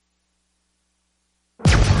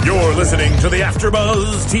You're listening to the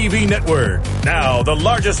AfterBuzz TV Network, now the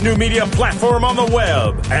largest new media platform on the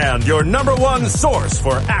web, and your number one source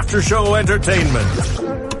for after-show entertainment.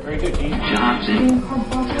 Very good, Dean Johnson.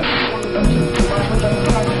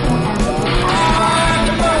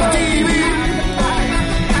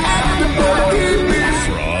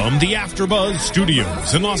 From the AfterBuzz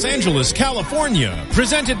Studios in Los Angeles, California,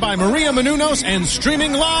 presented by Maria Menounos and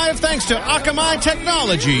streaming live thanks to Akamai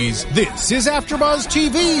Technologies, this is AfterBuzz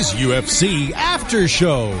TV's UFC After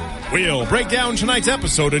Show. We'll break down tonight's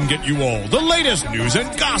episode and get you all the latest news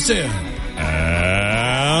and gossip.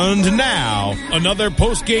 And now, another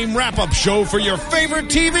post-game wrap-up show for your favorite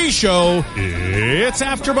TV show. It's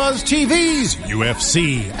AfterBuzz TV's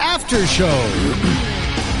UFC After Show.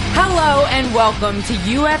 Hello and welcome to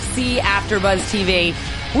UFC AfterBuzz TV.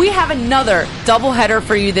 We have another doubleheader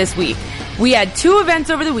for you this week. We had two events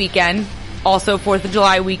over the weekend, also 4th of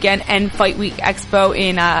July weekend and Fight Week Expo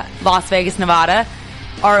in Las Vegas, Nevada.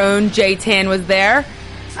 Our own Jay Tan was there.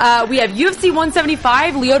 We have UFC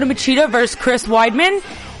 175, Lyoto Machida versus Chris Weidman.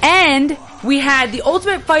 And we had the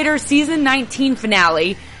Ultimate Fighter Season 19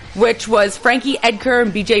 finale, which was Frankie Edgar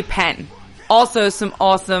and BJ Penn. Also some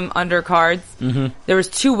awesome undercards. Mm-hmm. There was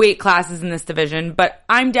two weight classes in this division, but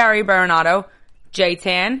I'm Daria Baronato, Jay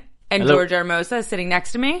Tan, and Hello. George Hermosa sitting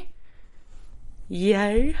next to me.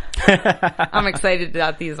 Yay. I'm excited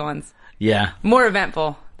about these ones. Yeah. More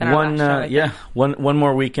eventful than our last show, I think. One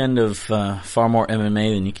more weekend of far more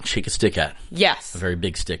MMA than you can shake a stick at. Yes. A very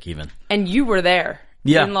big stick even. And you were there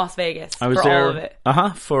in Las Vegas I was for there, all of it.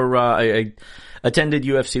 For I attended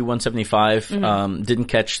UFC 175. Mm-hmm. Didn't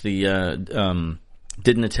catch the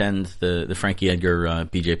didn't attend the Frankie Edgar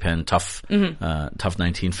BJ Penn tough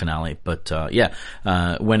 19 finale, but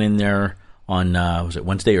went in there on was it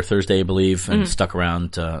Wednesday or Thursday, I believe, and stuck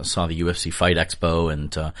around, saw the UFC Fight Expo,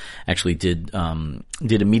 and actually did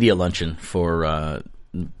a media luncheon for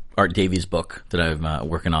Art Davies' book that I'm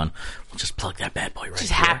working on. We'll just plug that bad boy right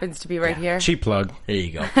Just here. happens to be right here. Cheap plug. There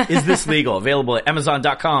you go. Is This Legal? Available at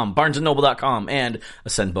Amazon.com, BarnesandNoble.com, and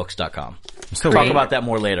AscendBooks.com. Talk about that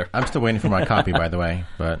more later. I'm still waiting for my copy, by the way.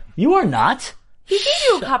 But You are not? He gave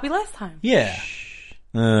you a copy last time. Yeah.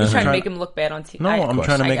 He's trying to make him look bad on TV. no, I'm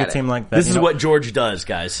trying to make it seem like that. This is what George does,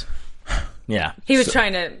 guys. Yeah. He was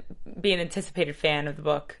trying to be an anticipated fan of the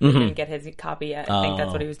book. He didn't get his copy yet. I think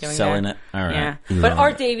that's what he was doing selling there. it. All right. Yeah. But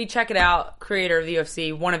Art Davie, check it out. Creator of the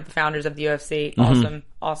UFC, one of the founders of the UFC.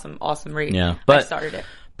 Awesome read. Yeah. I But started it.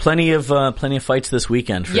 plenty of fights this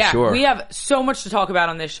weekend for sure. We have so much to talk about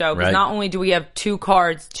on this show because Right. not only do we have two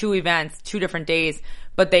cards, two events, 2 different days,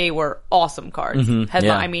 but they were awesome cards.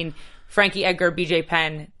 Yeah. I mean, Frankie Edgar, BJ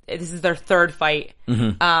Penn. This is their third fight.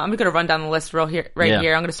 I'm just going to run down the list right here. I'm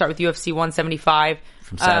going to start with UFC 175.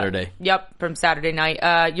 From Saturday. From Saturday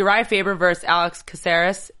night. Uriah Faber versus Alex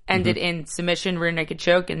Caceres ended in submission, rear naked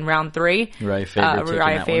choke in round 3. Uriah Faber taking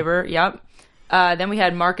that Faber, yep. Then we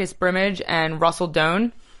had Marcus Brimage and Russell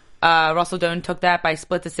Doan. Russell Doan took that by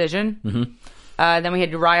split decision. Then we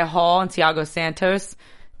had Uriah Hall and Thiago Santos.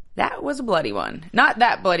 That was a bloody one. Not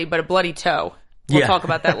that bloody, but a bloody toe. We'll talk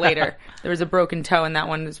about that later. There was a broken toe in that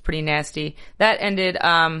one. It was pretty nasty. That ended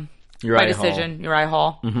by decision, Uriah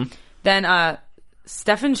Hall. Then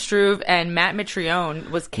Stefan Struve and Matt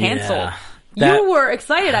Mitrione was canceled. Yeah, you were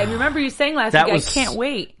excited. I remember you saying last week, I can't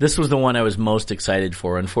wait. This was the one I was most excited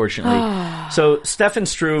for, unfortunately. So Stefan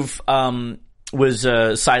Struve was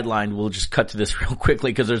sidelined. We'll just cut to this real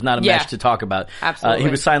quickly because there's not a match to talk about. Absolutely. He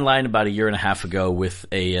was sidelined about 1.5 years ago with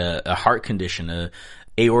a heart condition, a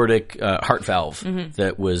aortic heart valve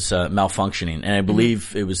that was malfunctioning, and I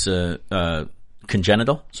believe it was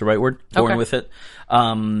congenital. Is the right word? Born with it.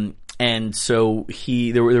 And so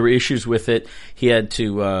there were issues with it. He had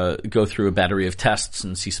to go through a battery of tests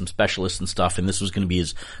and see some specialists and stuff. And this was going to be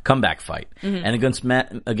his comeback fight. And against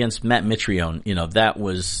Matt Mitrione,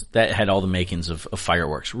 that had all the makings of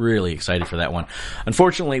fireworks. Really excited for that one.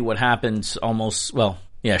 Unfortunately, what happened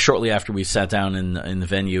shortly after we sat down in the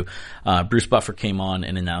venue, Bruce Buffer came on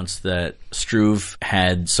and announced that Struve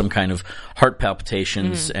had some kind of heart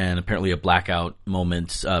palpitations and apparently a blackout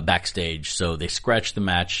moment backstage. So they scratched the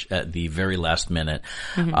match at the very last minute.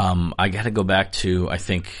 I got to go back to, I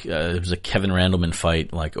think it was a Kevin Randleman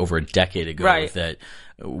fight like over a decade ago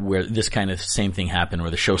where this kind of same thing happened,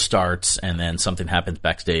 where the show starts and then something happens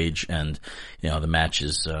backstage, and the match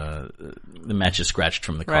is scratched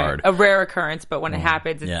from the card. A rare occurrence, but when it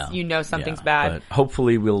happens, it's, something's bad. But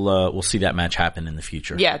hopefully, we'll see that match happen in the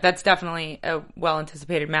future. Yeah, that's definitely a well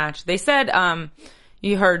anticipated match. They said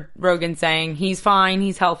you heard Rogan saying he's fine,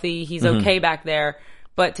 he's healthy, he's okay back there.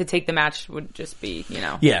 But to take the match would just be,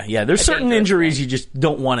 Yeah. There's certain injuries thing. you just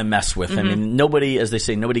don't want to mess with. I mean, nobody, as they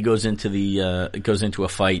say, nobody goes into a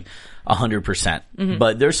fight 100%.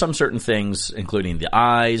 But there's some certain things, including the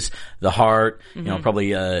eyes, the heart,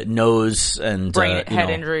 probably nose and brain, head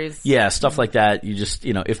injuries. Yeah, stuff like that. You just,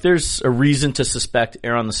 if there's a reason to suspect,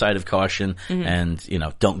 err on the side of caution, and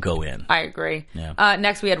don't go in. I agree. Yeah.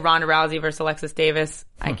 Next, we had Ronda Rousey versus Alexis Davis.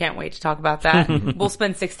 I can't wait to talk about that. We'll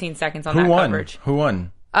spend 16 seconds on that coverage. Who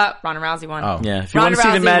won? Ronda Rousey won. Oh. Yeah, if you want to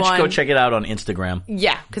see the match, go check it out on Instagram.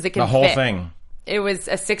 Yeah, because it can The whole fit. thing. It was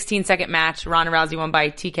a 16-second match. Ronda Rousey won by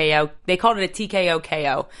TKO. They called it a TKO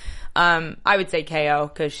KO. I would say KO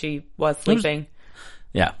because she was sleeping.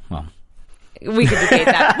 Yeah, well. We could debate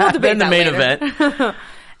that. We'll debate Then the main later. event.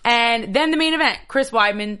 And then the main event, Chris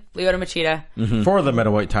Weidman, Lyoto Machida. For the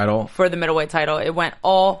middleweight title. For the middleweight title. It went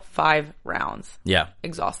all 5 rounds. Yeah.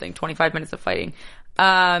 Exhausting. 25 minutes of fighting.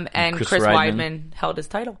 And Chris Weidman held his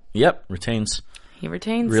title. Yep, retains. He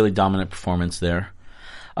retains. Really dominant performance there.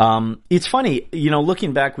 It's funny,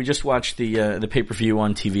 looking back, we just watched the pay-per-view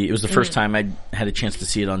on TV. It was the first time I had a chance to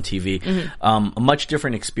see it on TV. A much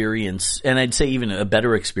different experience, and I'd say even a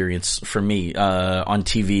better experience for me, on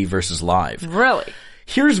TV versus live. Really?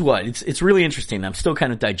 Here's what, it's really interesting. I'm still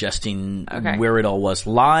kind of digesting where it all was.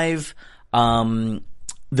 Live, the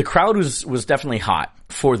crowd was definitely hot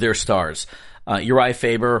for their stars. Uriah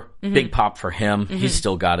Faber, big pop for him. He's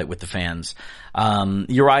still got it with the fans.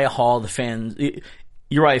 Uriah Hall, the fans,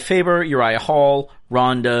 Uriah Faber, Uriah Hall,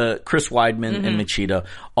 Ronda, Chris Weidman, and Machida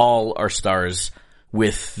all are stars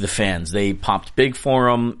with the fans. They popped big for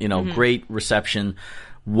him, great reception.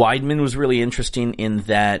 Weidman was really interesting in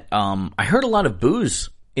that, I heard a lot of boos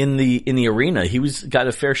in the arena. He got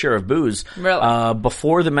a fair share of boos. Really?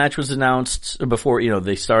 Before the match was announced, before,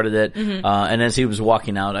 they started it, and as he was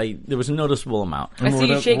walking out, there was a noticeable amount. I see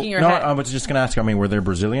you shaking your head. I was just going to ask, were there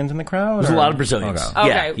Brazilians in the crowd? There's a lot of Brazilians.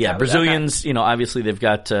 Okay. Yeah. Brazilians, obviously they've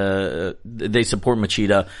got, they support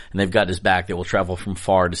Machida and they've got his back. They will travel from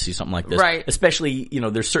far to see something like this. Right. Especially,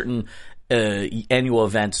 there's certain, annual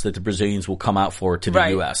events that the Brazilians will come out for to the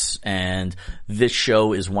U.S. And this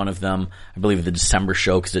show is one of them. I believe the December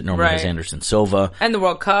show because it normally has Anderson Silva. And the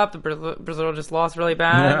World Cup, Brazil just lost really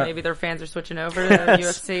bad. Yeah. Maybe their fans are switching over to the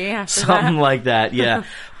UFC after something like that, yeah.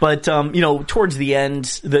 But, towards the end,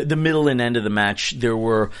 the middle and end of the match, there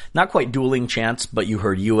were not quite dueling chants, but you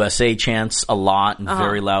heard USA chants a lot and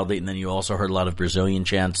very loudly, and then you also heard a lot of Brazilian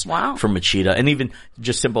chants from Machida, and even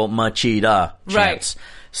just simple Machida chants. Right.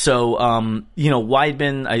 So,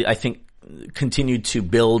 Weidman, I think, continued to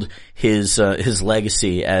build his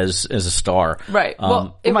legacy as a star. Right.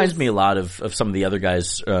 Well, reminds me a lot of some of the other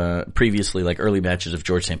guys, previously, like early matches of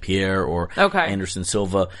George St. Pierre or Anderson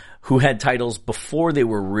Silva, who had titles before they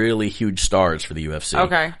were really huge stars for the UFC.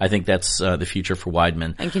 Okay. I think that's, the future for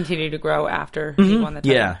Weidman. And continue to grow after he won the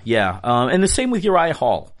title. Yeah. And the same with Uriah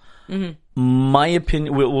Hall. My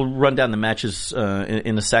opinion, we'll run down the matches,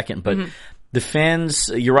 in a second, but the fans,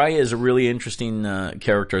 Uriah is a really interesting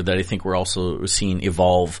character that I think we're also seeing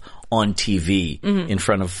evolve on TV in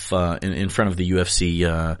front of in front of the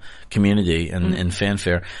UFC community and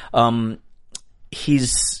fanfare.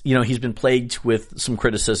 He's been plagued with some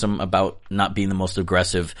criticism about not being the most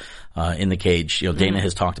aggressive in the cage. Dana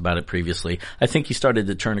has talked about it previously. I think he started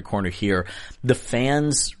to turn a corner here. The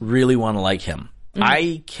fans really want to like him.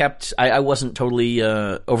 I wasn't totally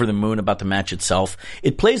over the moon about the match itself.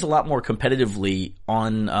 It plays a lot more competitively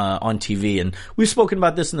on TV, and we've spoken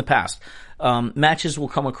about this in the past. Matches will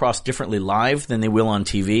come across differently live than they will on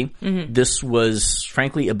TV. This was,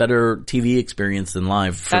 frankly, a better TV experience than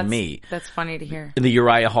live for me. That's funny to hear. The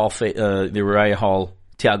Uriah Hall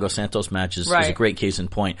Thiago Santos match is a great case in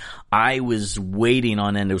point. I was waiting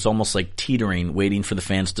on end. It was almost like teetering, waiting for the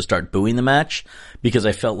fans to start booing the match because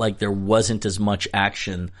I felt like there wasn't as much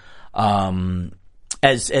action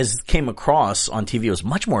as came across on TV. It was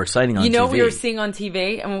much more exciting on TV. What we were seeing on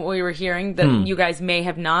TV and what we were hearing that you guys may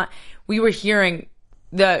have not. We were hearing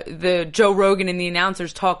the Joe Rogan and the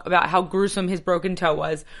announcers talk about how gruesome his broken toe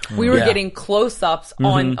was. We were getting close-ups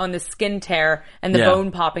on the skin tear and the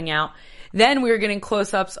bone popping out. Then we were getting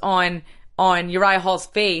close-ups on Uriah Hall's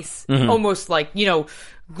face, almost like,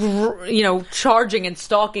 charging and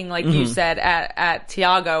stalking, like you said, at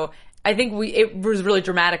Thiago. I think it was really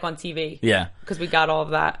dramatic on TV. Yeah. Because we got all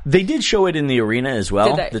of that. They did show it in the arena as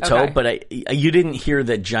well, the toe, but you didn't hear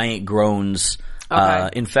the giant groans.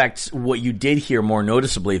 In fact, what you did hear more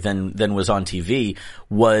noticeably than was on TV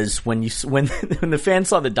was when the fans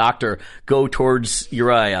saw the doctor go towards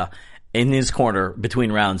Uriah in his corner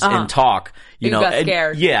between rounds and talk. You know, got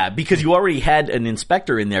scared. Yeah, because you already had an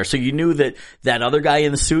inspector in there, so you knew that other guy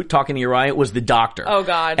in the suit talking to Uriah was the doctor. Oh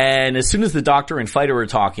God! And as soon as the doctor and fighter are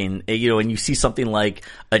talking, you know, and you see something like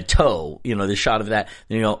a toe, you know, the shot of that,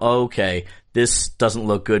 then you go, oh, okay, this doesn't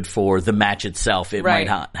look good for the match itself. It might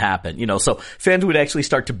not happen, you know. So fans would actually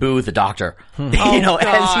start to boo the doctor, you know,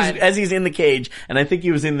 as he's in the cage. And I think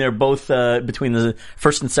he was in there both between the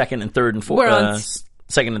first and second and third and fourth.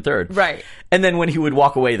 Second and third. Right. And then when he would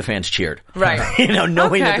walk away, the fans cheered. Right. You know,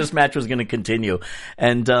 knowing that this match was going to continue.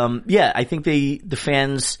 And, yeah, I think the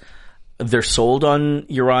fans, they're sold on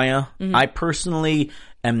Uriah. I personally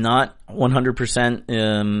am not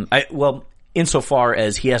 100%, insofar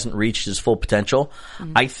as he hasn't reached his full potential.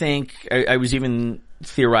 I think I was even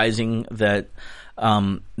theorizing that,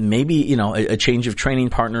 maybe, you know, a change of training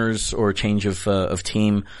partners or a change of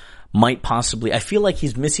team might possibly. I feel like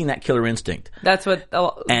he's missing that killer instinct. That's what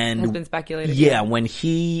has been speculated. Yeah, when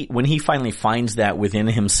he finally finds that within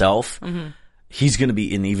himself, he's going to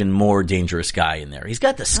be an even more dangerous guy in there. He's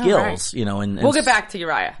got the skills, you know. And we'll get back to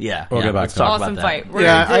Uriah. Yeah, we'll get back let's to talk awesome about fight.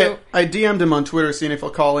 that. I DM'd him on Twitter seeing if he'll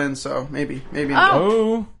call in. So maybe.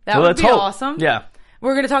 Oh, that would be awesome. Yeah.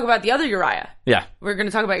 We're going to talk about the other Uriah. Yeah. We're going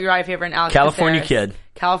to talk about Uriah Faber and Alex California Caceres. kid.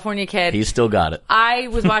 California kid. He's still got it. I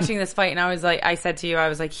was watching this fight and I was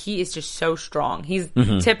like, he is just so strong. He's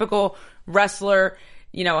typical wrestler,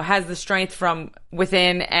 you know, has the strength from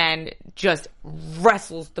within and just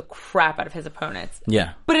wrestles the crap out of his opponents.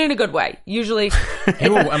 Yeah. But in a good way. Usually. He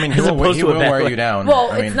will wear you down.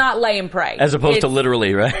 Well, it's not lay and pray. As opposed to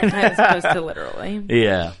literally, right? As opposed to literally.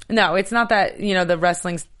 Yeah. No, it's not that, you know, the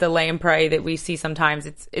wrestling's the lay and pray that we see sometimes.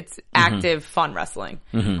 It's active, fun wrestling.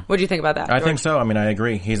 What do you think about that, I think so. I mean, I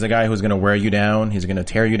agree. He's the guy who's going to wear you down. He's going to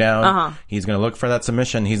tear you down. He's going to look for that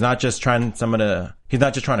submission. He's not just trying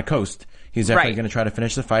to coast. He's definitely going to try to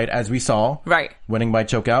finish the fight, as we saw. Right. Winning by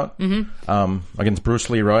chokeout. Against Bruce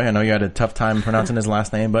Leroy. I know you had a tough time pronouncing his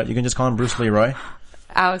last name, but you can just call him Bruce Leroy.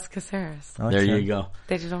 Alex Caceres. There you go.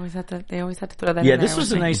 They always had to throw that in there. Yeah, this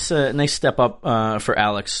was a nice step up for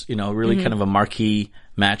Alex, you know, really kind of a marquee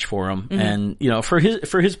match for him. And, you know, for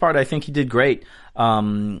his part, I think he did great.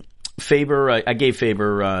 Faber, I gave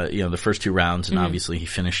Faber, you know, the first two rounds, and obviously he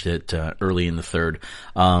finished it early in the third.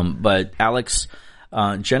 But Alex,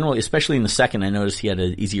 generally, especially in the second, I noticed he had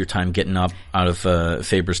an easier time getting up out of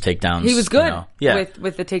Faber's takedowns. He was good, you know.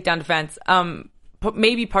 with the takedown defense.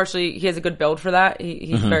 Maybe partially he has a good build for that.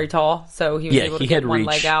 He's very tall, so he was able to get one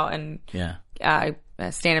leg out and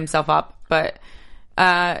stand himself up. But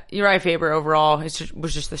Uriah Faber overall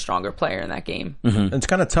was just the stronger player in that game. It's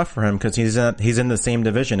kind of tough for him because he's in the same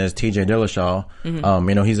division as TJ Dillashaw.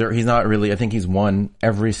 You know, he's not really. I think he's won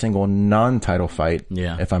every single non-title fight.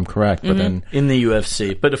 Yeah, if I'm correct. But then in the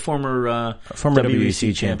UFC, but a former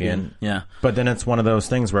WEC champion. Yeah, but then it's one of those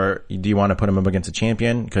things where do you want to put him up against a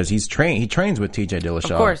champion because he trains with TJ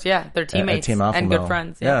Dillashaw. Of course, yeah, they're teammates and good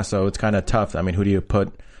friends. Yeah, so it's kind of tough. I mean, who do you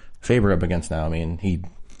put Faber up against now? I mean,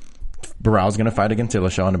 Barral's going to fight against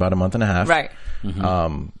Dillashaw in about a month and a half. Right.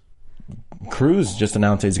 Cruz just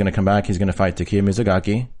announced he's going to come back. He's going to fight Takeya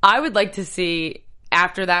Mizugaki. I would like to see,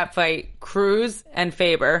 after that fight, Cruz and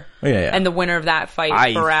Faber. And the winner of that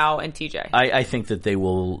fight, Barral and TJ. I think that they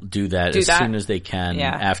will do that soon as they can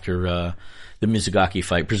after the Mizugaki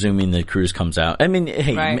fight, presuming that Cruz comes out. I mean,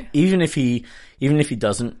 hey, even if he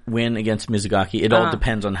doesn't win against Mizugaki, it all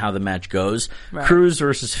depends on how the match goes. Right. Cruz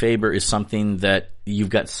versus Faber is something that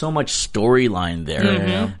you've got so much storyline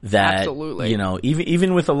there that absolutely, you know,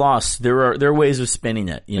 even with a loss, there are ways of spinning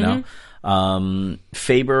it. You know,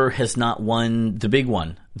 Faber has not won the big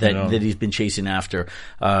one that he's been chasing after.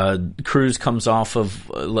 Cruz comes off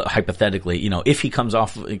of, hypothetically, you know, if he comes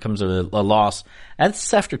off, it comes a loss.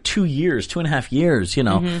 That's after 2.5 years, you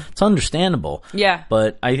know, it's understandable. Yeah.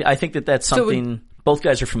 But I think that's something both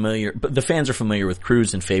guys are familiar, but the fans are familiar with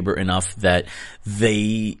Cruz and Faber enough that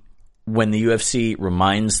when the UFC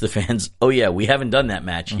reminds the fans, oh yeah, we haven't done that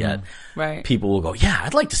match yet. Right. People will go, yeah,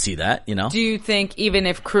 I'd like to see that, you know? Do you think even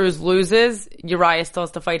if Cruz loses, Uriah still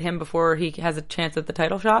has to fight him before he has a chance at the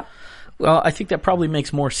title shot? Well, I think that probably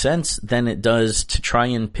makes more sense than it does to try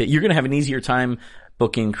and pit. You're going to have an easier time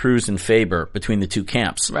booking Cruz and Faber between the two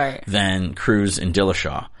camps than Cruz and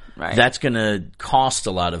Dillashaw. Right. That's going to cost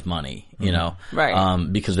a lot of money, you know?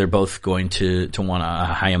 Right. Because they're both going to want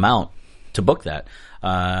a high amount to book that.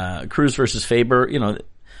 Cruz versus Faber, you know,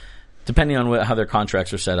 depending on how their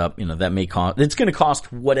contracts are set up, that may cost. It's going to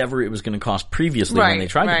cost whatever it was going to cost previously when they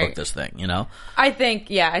tried to book this thing. I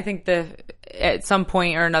think at some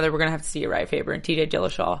point or another we're going to have to see Uriah Faber and T.J.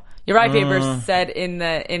 Dillashaw. Uriah Faber said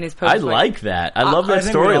in his post. I like that. I love that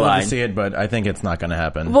storyline. I'd love to see it, but I think it's not going to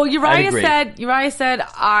happen. Well, Uriah said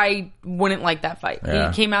I wouldn't like that fight. Yeah.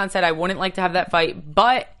 He came out and said I wouldn't like to have that fight,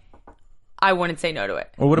 but I wouldn't say no to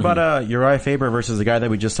it. Well, what about Uriah Faber versus the guy that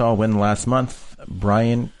we just saw win last month,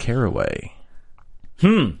 Brian Caraway?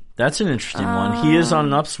 That's an interesting one. He is on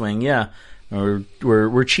an upswing, yeah.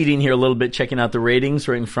 We're cheating here a little bit, checking out the ratings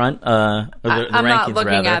right in front. I'm not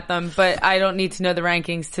looking at them, but I don't need to know the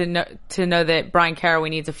rankings to know that Brian Caraway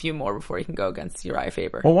needs a few more before he can go against Uriah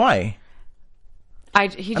Faber. Well, why? I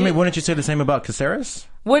mean, wouldn't you say the same about Caceres?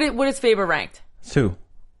 What is Faber ranked? 2.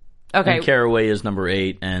 Okay. And Caraway is number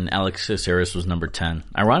 8, and Alex Caceres was number 10.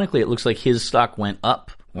 Ironically, it looks like his stock went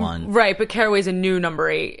up 1. Right, but Caraway's a new number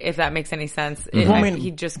 8, if that makes any sense.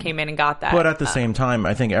 He just came in and got that. But at the same time,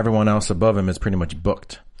 I think everyone else above him is pretty much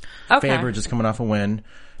booked. Okay. Faber just coming off a win.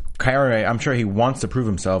 Caraway, I'm sure he wants to prove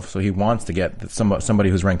himself, so he wants to get somebody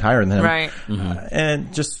who's ranked higher than him. Right.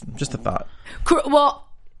 And just a thought. Well,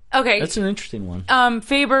 okay. That's an interesting one.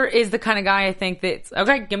 Faber is the kind of guy I think that's,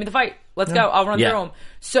 okay, give me the fight. Let's go. I'll run through him.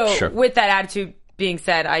 So with that attitude being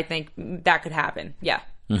said, I think that could happen. Yeah.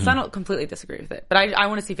 So I don't completely disagree with it, but I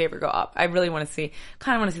want to see Faber go up. I really want to see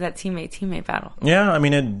that teammate battle. Yeah, I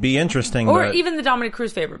mean it'd be interesting, or even the Dominic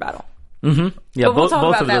Cruz Faber battle. Yeah, but we'll talk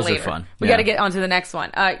both about of that those later. are fun. We got to get on to the next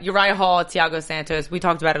one. Uriah Hall, Thiago Santos. We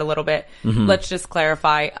talked about it a little bit. Let's just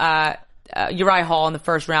clarify. Uriah Hall in the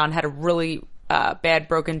first round had a really bad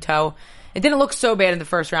broken toe. It didn't look so bad in the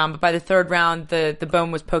first round, but by the third round, the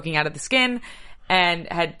bone was poking out of the skin and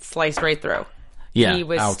had sliced right through. Yeah. He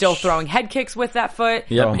was Ouch. Still throwing head kicks with that foot.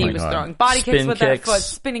 Yep. He was throwing body kicks with that foot,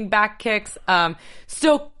 spinning back kicks.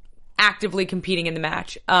 Still actively competing in the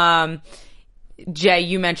match. Jay,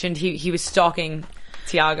 you mentioned he was stalking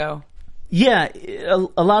Thiago. Yeah,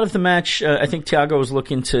 a lot of the match, I think Thiago was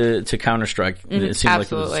looking to counter-strike. It seemed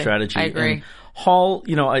like it was a strategy. I agree. And Hall,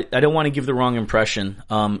 I don't want to give the wrong impression.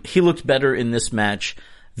 He looked better in this match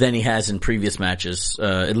than he has in previous matches,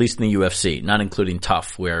 at least in the UFC, not including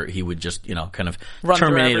Tough, where he would just, kind of run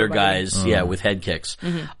Terminator guys, with head kicks.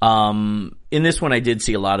 In this one, I did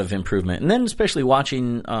see a lot of improvement. And then especially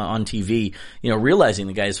watching on TV, realizing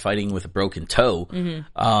the guy is fighting with a broken toe,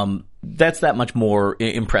 that's that much more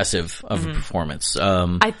impressive of a performance.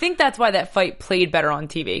 I think that's why that fight played better on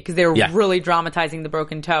TV, because they were really dramatizing the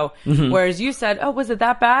broken toe. Whereas you said, "Oh, was it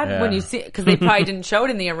that bad?" When you see, because they probably didn't show it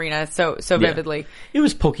in the arena so vividly. It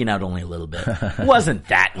was poking out only a little bit. It wasn't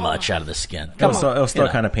that much out of the skin. It was still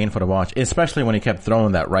kind of painful to watch, especially when he kept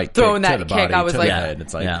throwing that right kick to the body, I was like, head.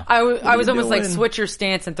 It's like, I was almost like, switch your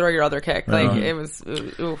stance and throw your other kick. Like it was.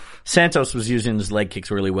 Oof. Santos was using his leg kicks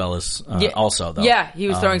really well also though. Yeah, he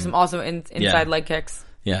was throwing some awesome inside leg kicks.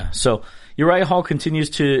 Yeah, so Uriah Hall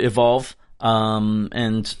continues to evolve,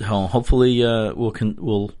 and hopefully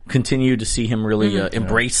we'll continue to see him really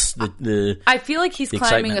embrace the. I feel like he's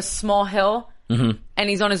climbing a small hill, and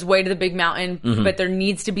he's on his way to the big mountain, but there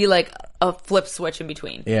needs to be like a flip switch in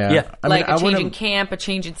between. Yeah. Like a change in camp, a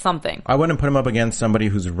change in something. I wouldn't put him up against somebody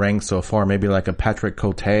who's ranked so far, maybe like a Patrick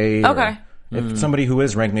Cote. Okay. If somebody who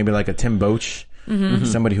is ranked, maybe like a Tim Boetsch.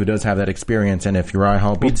 Somebody who does have that experience, and if Uriah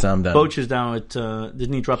Hall beats them, then Boetsch is down at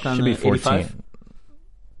didn't he drop down should be 85?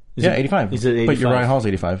 Yeah, 85. He's at 85. But Uriah Hall's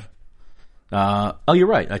 85. You're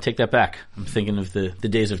right. I take that back. I'm thinking of the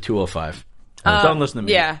days of 205. Don't listen to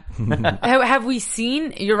me. Yeah. Have we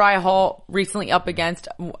seen Uriah Hall recently up against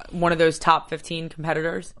one of those top 15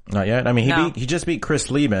 competitors? Not yet. I mean, he just beat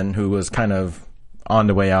Chris Lieben, who was kind of on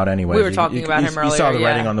the way out anyway. We were talking about him earlier. You saw the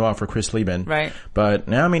writing on the wall for Chris Lieben. Right. But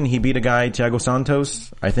now, I mean, he beat a guy, Thiago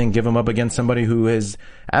Santos. I think give him up against somebody who has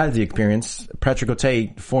the experience. Patrick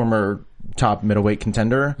Cote, former top middleweight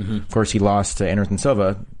contender. Of course, he lost to Anderson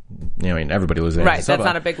Silva. Everybody loses to Anderson Silva. That's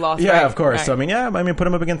not a big loss. Yeah, right? of course. Right. So, put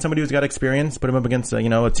him up against somebody who's got experience. Put him up against, a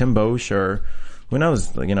Tim Boetsch or who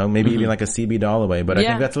knows, maybe even like a CB Dalloway, but I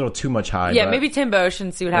think that's a little too much high. Yeah, maybe Tim Boetsch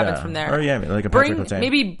and see what happens from there. Or like a Patrick Cote.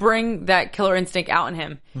 Maybe bring that killer instinct out in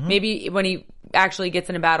him. Maybe when he actually gets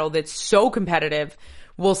in a battle that's so competitive,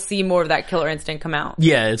 we'll see more of that killer instinct come out.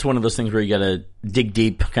 Yeah, it's one of those things where you gotta dig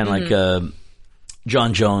deep, kind of like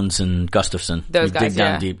John Jones and Gustafsson. Those guys, dig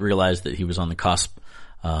down deep, realize that he was on the cusp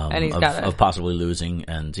and of possibly losing,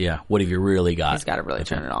 and what have you really got? He's got to really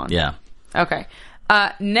turn it on. Yeah. Okay.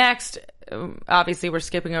 Next, obviously we're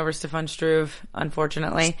skipping over Stefan Struve,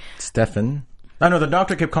 unfortunately. Stefan I know the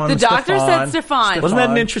doctor kept calling him The doctor said Stefan. Wasn't that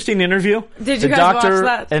an interesting interview? Did you the guys doctor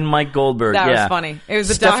watch that? and Mike Goldberg. That yeah. was funny. It was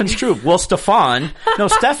the Stefan doctor. Stroop. Well, Stefan. No,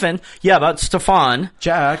 Stefan. Yeah, about Stefan.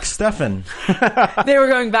 Jack Stefan. They were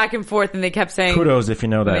going back and forth, and they kept saying... Kudos if you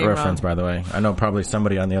know that Name reference, wrong. by the way. I know probably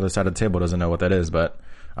somebody on the other side of the table doesn't know what that is, but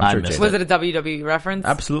I I'm sure missed Jay Was did. it a WWE reference?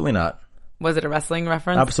 Absolutely not. Was it a wrestling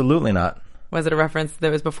reference? Absolutely not. Was it a reference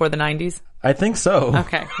that was before the 90s? I think so.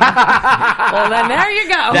 Okay. Well, then there you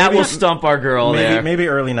go. That will stump our girl there. Maybe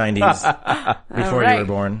early 90s before right. you were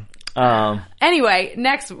born. Anyway,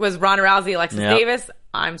 next was Ronda Rousey, Alexis Yep. Davis.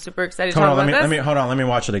 I'm super excited to Hold talk on, about this. hold on, let me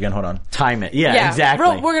watch it again. Hold on. Time it. Yeah, exactly.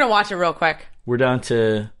 We're going to watch it real quick. We're down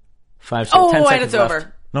to 10 Oh, seconds and it's left.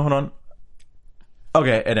 over. No, hold on.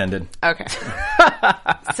 Okay, it ended. Okay.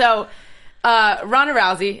 So, Ronda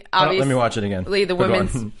Rousey, obviously. Let me watch it again. The Go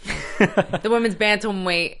women's on. the women's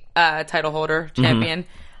bantamweight title holder, champion.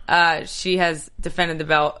 She has defended the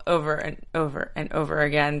belt over and over and over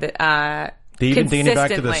again. Even dating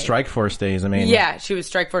back to the consistently. Strikeforce days. I mean, Yeah, she was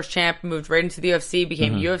Strikeforce champ, moved right into the UFC,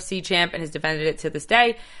 became UFC champ, and has defended it to this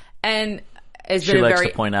day. And has She been a likes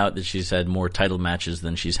very to point out that she's had more title matches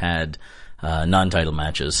than she's had non-title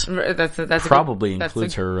matches. that's Probably that's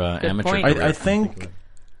includes her good amateur point. career.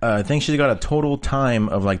 I think she's got a total time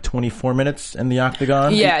of like 24 minutes in the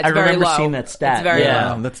octagon. Yeah, it's I very remember low. seeing that stat. It's very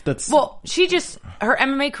Yeah. low. That's Well, her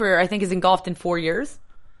MMA career, I think, is engulfed in 4 years.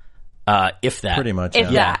 If that. pretty much.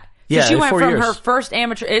 If yeah. that. Yeah, So she went 4 from years. her first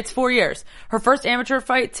amateur, it's 4 years. Her first amateur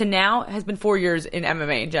fight to now has been 4 years in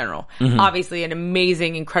MMA in general. Mm-hmm. Obviously an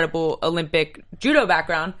amazing, incredible Olympic judo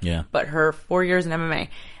background. Yeah. But her 4 years in MMA.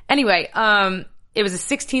 Anyway, it was a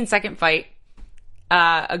 16-second fight.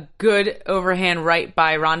 A good overhand right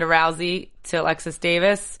by Ronda Rousey to Alexis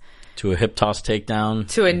Davis. To a hip toss takedown.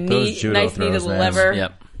 To a Those judo nice knee to throws, the man. liver.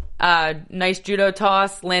 Yep. Nice judo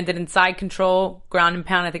toss, landed in side control, ground and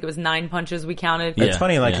pound. I think it was 9 punches we counted. Yeah. It's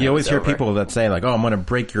funny, like you always it's hear over. people that say, like, "Oh, I'm going to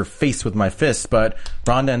break your face with my fist," but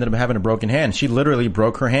Ronda ended up having a broken hand. She literally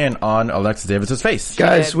broke her hand on Alexis Davis's face.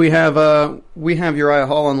 Guys, did. we have Uriah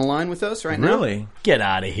Hall on the line with us right now. Really? Get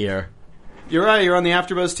out of here. Uriah, you're on the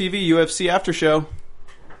AfterBuzz TV UFC After Show.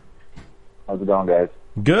 How's it going, guys?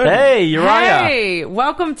 Good. Hey, Uriah. Hey,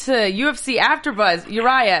 welcome to UFC AfterBuzz.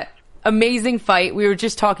 Uriah, amazing fight. We were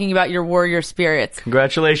just talking about your warrior spirits.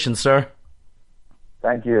 Congratulations, sir.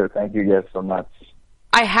 Thank you. Thank you guys so much.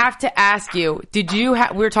 I have to ask you, did you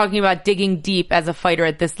we were talking about digging deep as a fighter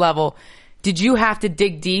at this level. Did you have to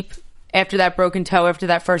dig deep after that broken toe, after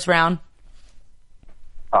that first round?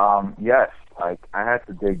 Yes, like I had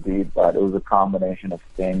to dig deep, but it was a combination of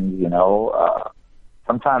things,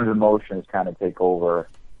 sometimes emotions kind of take over,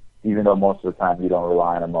 even though most of the time you don't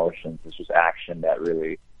rely on emotions. It's just action that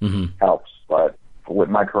really helps. But with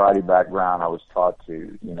my karate background, I was taught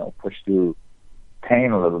to, push through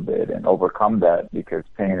pain a little bit and overcome that, because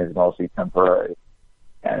pain is mostly temporary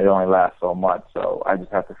and it only lasts so much. So I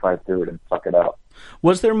just have to fight through it and suck it up.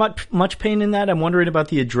 Was there much pain in that? I'm wondering about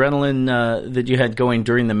the adrenaline that you had going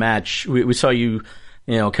during the match. We saw you,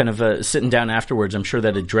 kind of sitting down afterwards. I'm sure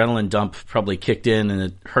that adrenaline dump probably kicked in and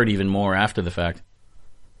it hurt even more after the fact.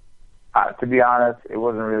 To be honest, it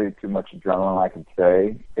wasn't really too much adrenaline, I could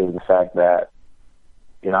say. It was the fact that,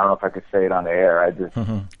 I don't know if I could say it on the air. I just,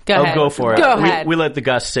 Go ahead. Go for it. Go ahead. We let the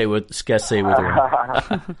guests say with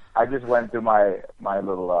her. I just went through my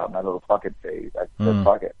little fuck it phase. I said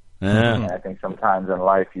fuck it. Yeah. And I think sometimes in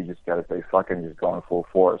life you just gotta say fuck it and just go in full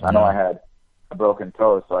force. I know I had a broken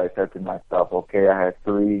toe, so I said to myself, okay, I have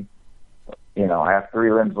three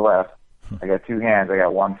limbs left. I got 2 hands, I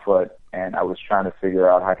got 1 foot, and I was trying to figure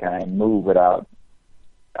out how can I move without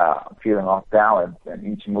feeling off balance. And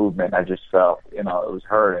each movement, I just felt, it was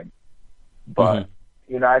hurting. But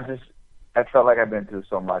I felt like I've been through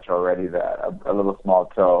so much already that a little small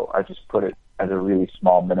toe, I just put it as a really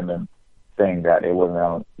small minimum thing that it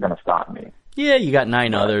wasn't going to stop me. Yeah, you got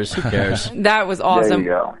 9 others. Who cares? That was There awesome. you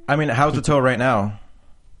go. I mean, how's the toe right now?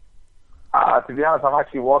 To be honest, I'm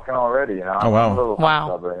actually walking already. Oh, wow. I'm a little Wow.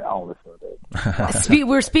 stubborn. I don't listen to it.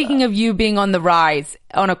 We're speaking of you being on the rise,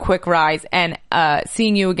 on a quick rise, and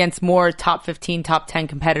seeing you against more top 15, top 10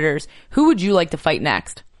 competitors. Who would you like to fight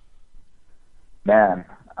next? Man,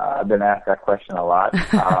 I've been asked that question a lot.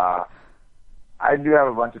 I do have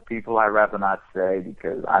a bunch of people I'd rather not say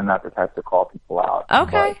because I'm not the type to call people out.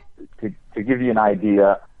 Okay. But to give you an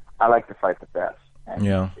idea, I like to fight the best. And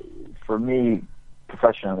Yeah. for me,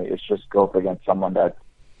 professionally, it's just go up against someone that's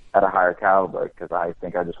at a higher caliber because I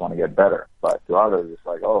think I just want to get better. But to others, it's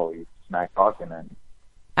like, oh, you smack talking and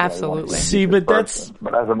Absolutely. See, but that's...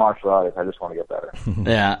 But as a martial artist, I just want to get better.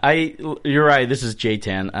 Yeah, you're right. This is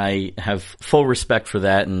J-Tan. I have full respect for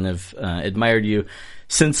that and have admired you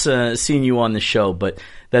since seeing you on the show. But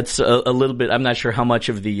that's a little bit. I'm not sure how much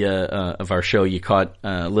of the of our show you caught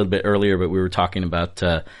a little bit earlier, but we were talking about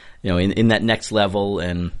in that next level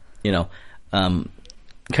and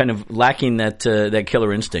kind of lacking that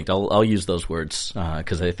killer instinct. I'll use those words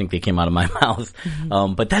because I think they came out of my mouth.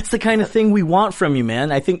 But that's the kind of thing we want from you,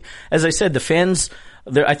 man. I think, as I said, the fans,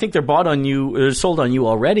 I think they're bought on you, they're sold on you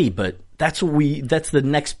already. But that's the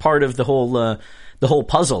next part of the whole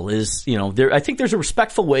puzzle. Is I think there's a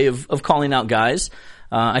respectful way of calling out guys.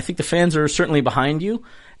 I think the fans are certainly behind you,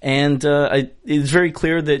 and it's very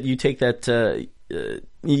clear that you take that.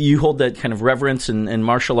 You hold that kind of reverence and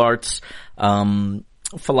martial arts.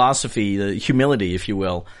 Philosophy, the humility, if you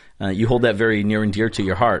will, you hold that very near and dear to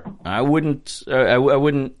your heart. I wouldn't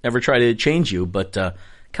ever try to change you, but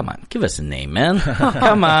come on, give us a name, man.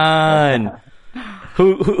 Come on.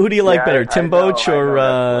 Who do you like better, Tim Boetsch or?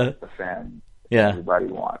 The fan, yeah, everybody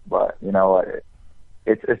wants, but you know what?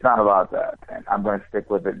 It's not about that, and I'm going to stick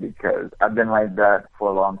with it because I've been like that for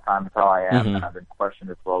a long time. That's how I am, and I've been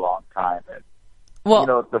questioning it for a long time. And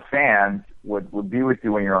the fans would be with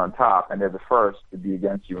you when you're on top, and they're the first to be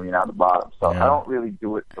against you when you're at the bottom. So I don't really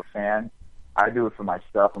do it for fans. I do it for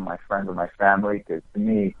myself and my friends and my family, because to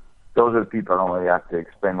me, those are the people I don't really have to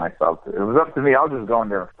explain myself to. If it was up to me, I'll just go in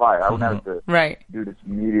there and fight. I wouldn't have to do this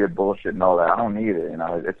media bullshit and all that. I don't need it.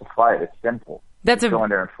 It's a fight. It's simple. Go in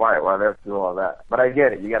there and fight. Why do I have to do all that? But I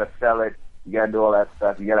get it. You got to sell it. You got to do all that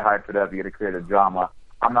stuff. You got to hype it up. You got to create a drama.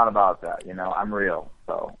 I'm not about that. I'm real.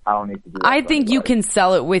 So I don't need to do that. I think you can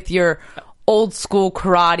sell it with your old school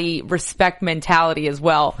karate respect mentality as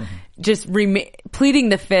well. Just pleading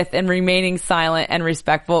the fifth and remaining silent and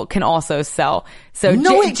respectful can also sell. So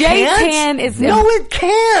it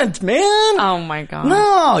can't, man. Oh my God.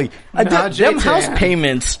 No, them house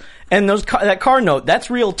payments and that car note, that's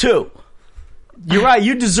real too. You're right.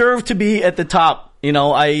 You deserve to be at the top.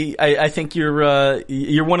 I think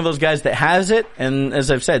you're one of those guys that has it. And as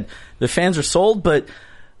I've said, the fans are sold, but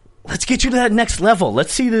let's get you to that next level.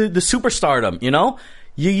 Let's see the superstardom,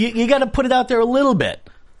 You got to put it out there a little bit.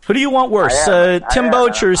 Who do you want worse, Tim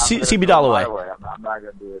Boetsch or CB Dollaway? I'm not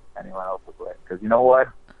going to do it anyone else's way. Because you know what?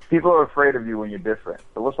 People are afraid of you when you're different.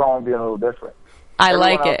 So what's wrong with being a little different? Everyone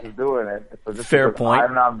like it. Is doing it. So just fair point.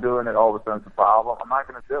 I'm not doing it, all of a sudden it's a problem. I'm not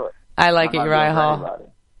going to do it. I like it, Uriah Hall.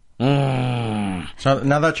 So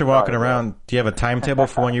now that you're walking around, do you have a timetable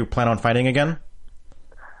for when you plan on fighting again?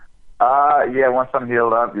 Yeah, once I'm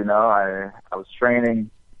healed up, I was training.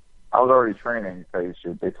 I was already training because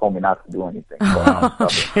they told me not to do anything. So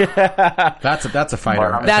That's a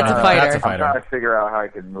fighter. That's a fighter. I'm trying to figure out how I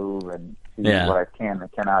can move and see what I can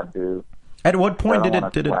and cannot do. At what point did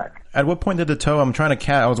the toe? I'm trying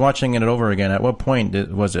to I was watching it over again. At what point did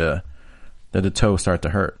the toe start to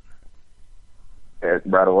hurt?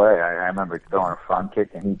 Right away. I remember throwing a front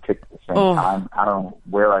kick and he kicked at the same time. I don't know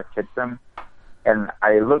where I kicked him. And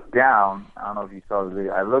I looked down. I don't know if you saw the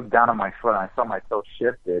video. I looked down at my foot and I saw my toe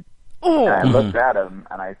shifted. And I looked at him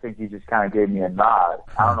and I think he just kind of gave me a nod.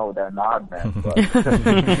 I don't know what that nod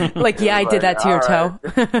meant. But I did that to your toe.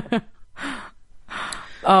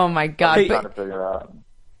 Oh my God. I'm trying to figure it out.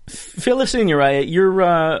 Fill us in, Uriah.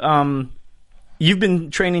 You've been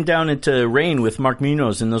training down at Rain with Mark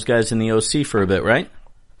Munoz and those guys in the OC for a bit, right?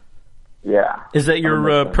 Yeah. Is that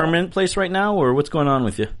your permanent place right now, or what's going on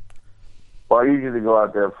with you? Well, I usually go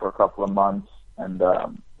out there for a couple of months and,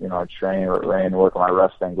 train at Rain, work on my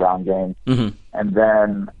wrestling ground game. Mm-hmm. And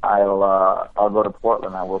then I'll go to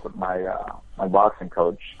Portland. I work with my boxing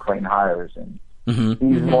coach, Clayton Hires, and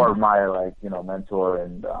he's more of my, mentor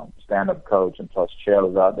and stand-up coach, and plus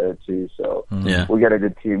Chael's out there too. So we get a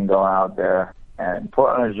good team going out there. And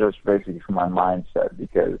Portland is just basically for my mindset,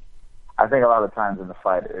 because I think a lot of times in the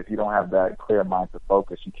fight, if you don't have that clear mind to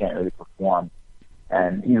focus, you can't really perform.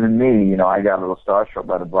 And even me, I got a little starstruck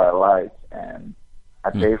by the bright lights, and I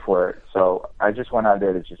paid for it. So I just went out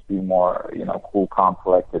there to just be more, cool, calm,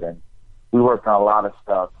 collected. And we worked on a lot of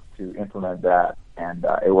stuff to implement that, and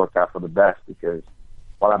it worked out for the best, because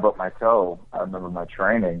while I broke my toe, I remember my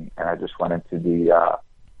training, and I just went into the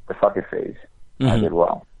fuck it phase. I did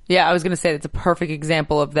well. Yeah, I was going to say that's a perfect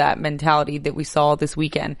example of that mentality that we saw this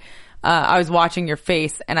weekend. I was watching your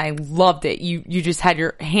face and I loved it. You just had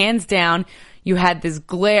your hands down. You had this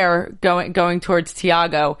glare going towards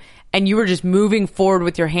Thiago, and you were just moving forward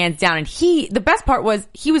with your hands down. And the best part was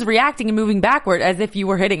he was reacting and moving backward as if you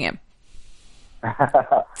were hitting him.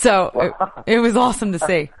 So it was awesome to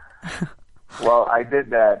see. Well, I did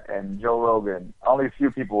that, and Joe Rogan, only a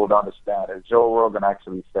few people would understand it. Joe Rogan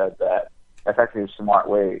actually said that that's actually a smart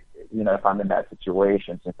way, if I'm in that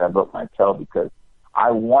situation since I broke my toe, because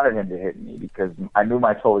I wanted him to hit me because I knew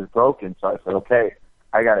my toe was broken. So I said, okay,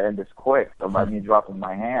 I got to end this quick. So by me dropping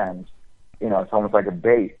my hands, it's almost like a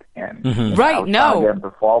bait. And Right, I was no. trying to get him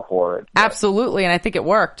to fall for it. Absolutely, and I think it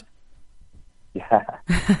worked. Yeah.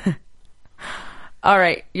 All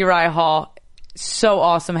right, Uriah Hall. So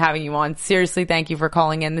awesome having you on. Seriously, thank you for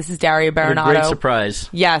calling in. This is Daria What a Baronato. great surprise.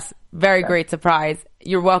 Yes, very great surprise.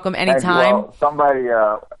 You're welcome Thank you. anytime. Well, somebody,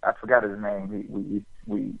 I forgot his name.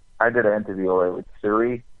 I did an interview already with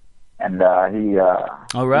Siri, and he.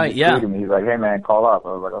 Oh, right, he yeah. tweeted me. He's like, "Hey man, call up." I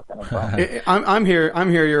was like, "Okay, no problem." I'm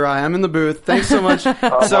here, Uriah. I'm in the booth. Thanks so much. my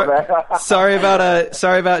bad. Sorry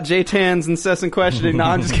about J-Tan's incessant questioning. No,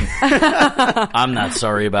 I'm just kidding. I'm not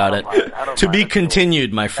sorry about it. I don't To mind. be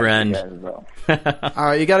continued, my friend. Thank you guys, though. All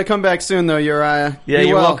right, you got to come back soon, though, Uriah. Yeah, Be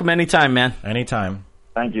you're well. welcome anytime, man. Anytime.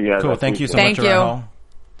 Thank you guys. Cool. I Thank you so appreciate much, Thank you. Rahul.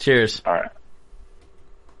 Cheers. it. All right.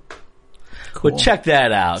 Well, check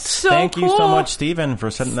that out. So Thank you cool. so much, Steven,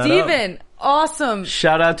 for setting that up. Steven, awesome.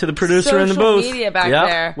 Shout out to the producer in the Social booth. media back Yep.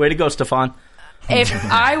 there. Way to go, Stefan. If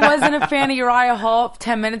I wasn't a fan of Uriah Hall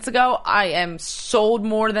 10 minutes ago, I am sold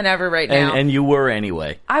more than ever right now. And you were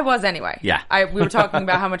anyway. I was anyway. Yeah. We were talking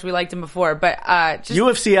about how much we liked him before, but just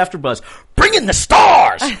UFC AfterBuzz. Bring in the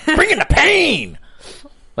stars. Bring in the pain.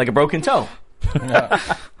 Like a broken toe.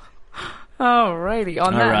 alrighty.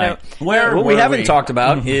 On All that right. note, Where What we were haven't talked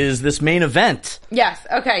about is this main event. yes.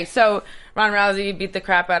 Okay. So Ronda Rousey beat the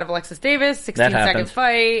crap out of Alexis Davis. 16 That second happened.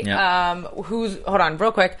 fight. Yeah. Hold on,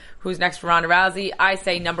 real quick. Who's next for Ronda Rousey? I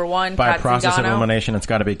say number one, By Kat process of Zingano. elimination, it's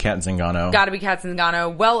got to be Kat Zingano. Got to be Kat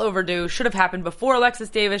Zingano. Well overdue. Should have happened before Alexis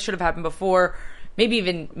Davis. Should have happened before maybe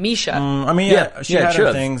even Misha. I mean, Yeah, she yeah, had should her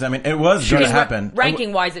have. things. I mean, it was going to happen.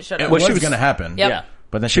 Ranking wise, it should It have. was she was- going to happen. Yep. Yeah.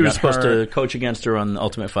 But then She was got supposed hurt. to coach against her on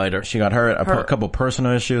Ultimate Fighter. She got hurt. A couple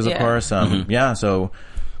personal issues, of Yeah. course. Yeah, so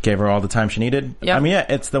gave her all the time she needed. Yep. I mean, yeah,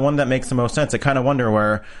 it's the one that makes the most sense. I kind of wonder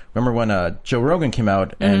remember when Joe Rogan came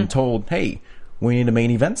out and told, hey, we need a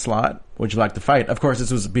main event slot. Would you like to fight? Of course,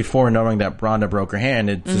 this was before knowing that Ronda broke her hand.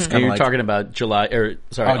 It's just kind You're of like talking about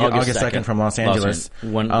August 2nd from Los Angeles.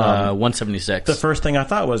 176. the first thing I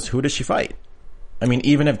thought was, who does she fight? I mean,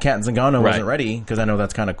 even if Kat Zingano wasn't ready, because I know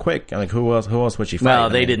that's kind of quick. Like, who else would she fight? Well, I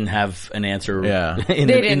they mean, didn't have an answer. Yeah. in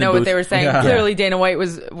They the didn't know what booth. they were saying. Yeah. Clearly, Dana White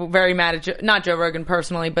was very mad at not Joe Rogan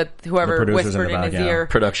personally, but whoever The producers whispered in in the his back, yeah. ear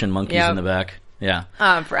Production monkeys Yep. in the back. Yeah.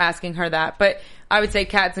 for asking her that. But I would say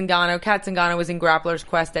Kat Zingano. Kat Zingano was in Grappler's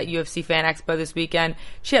Quest at UFC Fan Expo this weekend.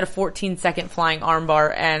 She had a 14-second flying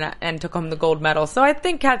armbar and took home the gold medal. So I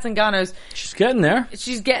think Kat Zingano's She's getting there.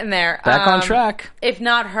 she's getting there. Back on track. If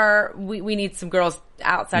not her, we need some girls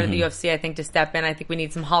outside of the UFC, I think, to step in. I think we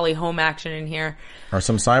need some Holly Holm action in here. Or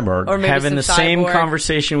some cyborg. Or maybe Having some the same Cyborg.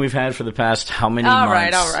 conversation we've had for the past how many All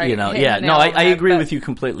months? right. You know, Hit yeah. the No, nail on the I head, agree but- with you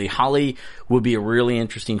completely. Holly would be a really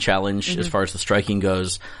interesting challenge as far as the striking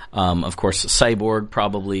goes. Of course, Cyborg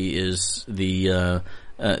probably is the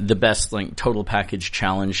best like total package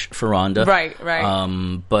challenge for Ronda. Right.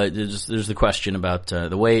 But there's the question about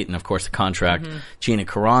the weight and of course the contract. Gina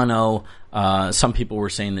Carano. Some people were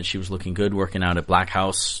saying that she was looking good working out at Black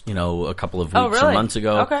House, a couple of weeks or really? months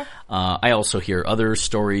ago. Okay. I also hear other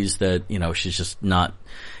stories that, she's just not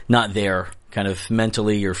there kind of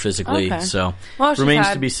mentally or physically. Okay. So Well, she's remains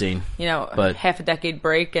had, to be seen. But half a decade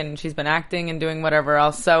break, and she's been acting and doing whatever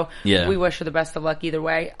else. So Yeah. we wish her the best of luck either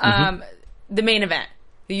way. The main event,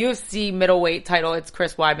 the UFC middleweight title, it's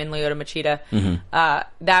Chris Weidman, Lyoto Machida.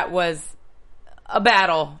 That was a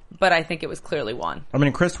battle, but I think it was clearly won. I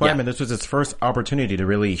mean, Chris Weidman, Yeah. this was his first opportunity to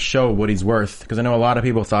really show what he's worth. Because I know a lot of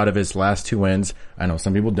people thought of his last two wins. I know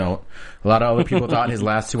some people don't. A lot of other people thought his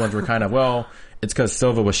last two wins were kind of, it's because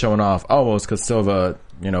Silva was showing off. Oh, well, it's because Silva,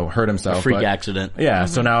 hurt himself. Freak accident. Yeah,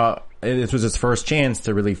 so now this was his first chance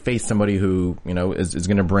to really face somebody who, is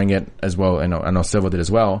going to bring it as well. I know Silva did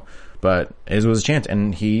as well. But it was a chance,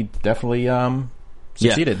 and he definitely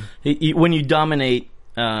succeeded. Yeah. When you dominate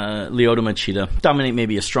Lyoto Machida, dominate may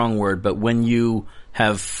be a strong word, but when you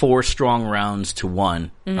have 4 strong rounds to 1,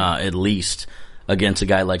 at least, against a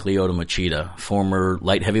guy like Lyoto Machida, former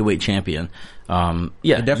light heavyweight champion, He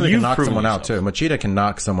definitely can knock proven someone out yourself. too. Machida can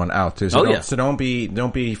knock someone out too. So Oh, so don't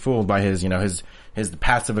be fooled by his his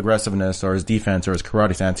passive aggressiveness or his defense or his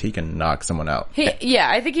karate stance. He can knock someone out.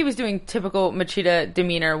 I think he was doing typical Machida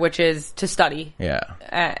demeanor, which is to study. Yeah.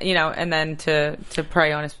 And then to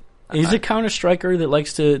prey on his. He's a counter striker that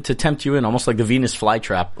likes to tempt you in, almost like the Venus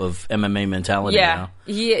flytrap of MMA mentality. Yeah,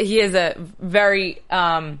 he is a very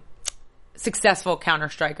successful counter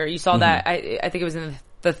striker. You saw that. I think it was in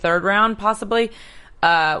the the third round, possibly.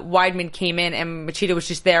 Weidman came in and Machida was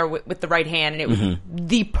just there with the right hand, and it was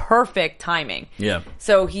the perfect timing. Yeah.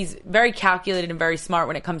 So he's very calculated and very smart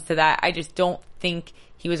when it comes to that. I just don't think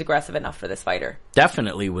he was aggressive enough for this fighter.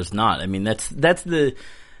 Definitely was not. I mean, that's the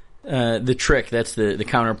trick. That's the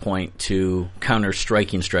counterpoint to counter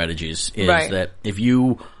striking strategies is that if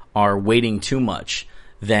you are waiting too much,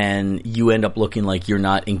 then you end up looking like you're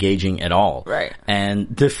not engaging at all. Right.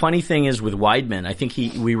 And the funny thing is with Weidman, I think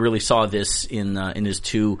we really saw this in his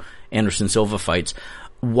 2 Anderson Silva fights.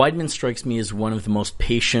 Weidman strikes me as one of the most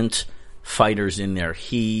patient fighters in there.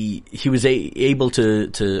 He was able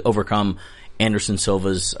to overcome Anderson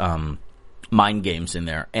Silva's mind games in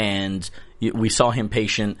there, and we saw him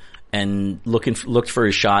patient and looked for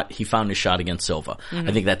his shot. He found his shot against Silva.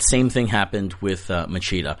 I think that same thing happened with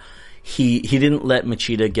Machida. He didn't let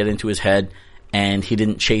Machida get into his head, and he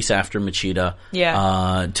didn't chase after Machida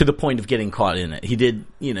to the point of getting caught in it. He did,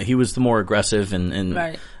 he was the more aggressive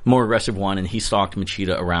and more aggressive one, and he stalked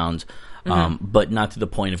Machida around, but not to the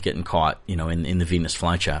point of getting caught, in the Venus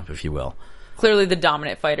flytrap, if you will. Clearly the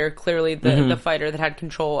dominant fighter, clearly the fighter that had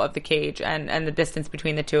control of the cage and the distance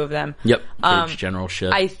between the two of them. Yep, cage general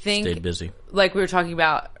shit. I think, stayed busy. Like we were talking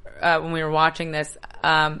about when we were watching this,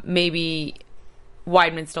 maybe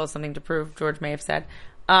Weidman still has something to prove, George may have said.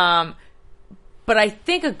 But I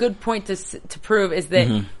think a good point to prove is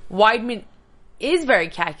that Weidman is very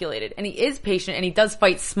calculated, and he is patient, and he does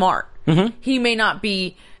fight smart. He may not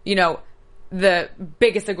be, the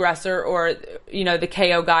biggest aggressor or, the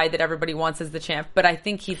KO guy that everybody wants as the champ, but I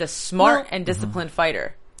think he's a smart and disciplined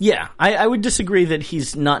fighter. Yeah, I would disagree that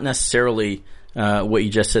he's not necessarily what you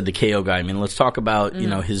just said, the KO guy. I mean, let's talk about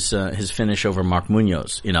his finish over Mark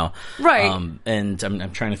Munoz. Right. And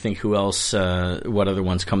I'm trying to think who else, what other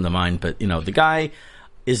ones come to mind. But the guy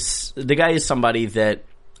is somebody that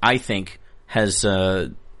I think has.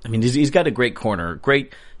 He's got a great corner,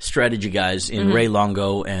 great strategy guys in Ray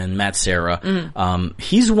Longo and Matt Serra.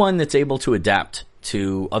 He's one that's able to adapt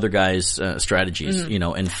to other guys' strategies,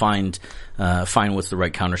 and find what's the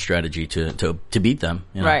right counter strategy to beat them.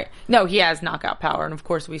 Right. No, he has knockout power, and of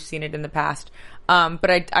course we've seen it in the past. But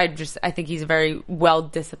I think he's a very well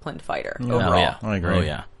disciplined fighter overall. Oh, yeah. I agree.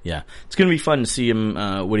 Oh yeah. It's going to be fun to see him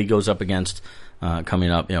what he goes up against. Coming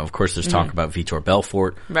up, of course, there's talk about Vitor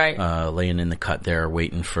Belfort, right? Laying in the cut there,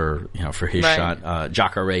 waiting for his shot.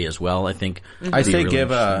 Jacare as well, I think. I say really give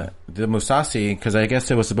the Mousasi, because I guess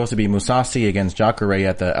it was supposed to be Mousasi against Jacare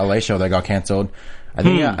at the LA show that got canceled.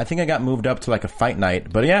 I think I got moved up to like a fight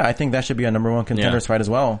night, but I think that should be a number 1 contenders fight as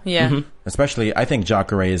well. Yeah, especially I think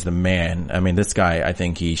Jacare is the man. I mean, this guy, I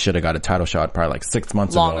think he should have got a title shot probably like 6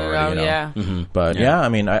 months ago already. Yeah. But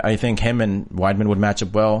I think him and Weidman would match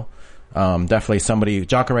up well. Definitely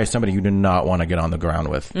Jacare is somebody you do not want to get on the ground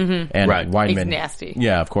with. And Weidman, he's nasty.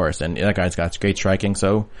 Yeah, of course. And that guy's got great striking.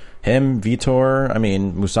 So him, Vitor,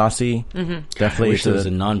 Mousasi, definitely. I wish there was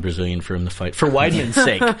a non-Brazilian for him to fight. For Weidman's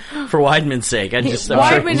sake. Weidman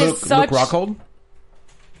is such... Luke Rockhold?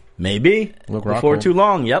 Maybe. Before too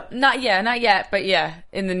long, yep. Not yet, but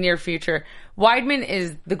in the near future. Weidman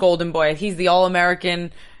is the golden boy. He's the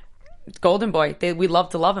all-American golden boy. We love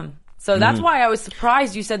to love him. So that's why I was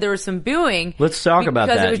surprised you said there was some booing. Let's talk about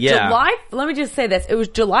that. Because it was let me just say this. It was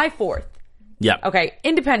July 4th. Yeah. Okay.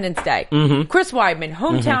 Independence Day. Chris Weidman,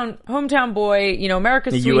 hometown boy,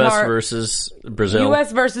 America's sweetheart. U.S. versus Brazil.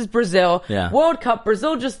 U.S. versus Brazil. Yeah. World Cup.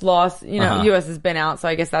 Brazil just lost. U.S. has been out, so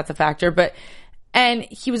I guess that's a factor. And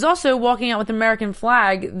he was also walking out with the American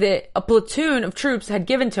flag that a platoon of troops had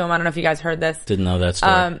given to him. I don't know if you guys heard this. Didn't know that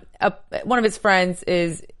story. One of his friends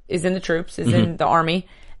is in the troops, is in the army.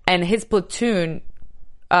 And his platoon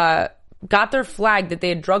got their flag that they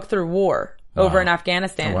had drugged through war over in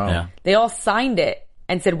Afghanistan. Oh, wow. Yeah. They all signed it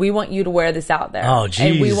and said, "We want you to wear this out there." Oh,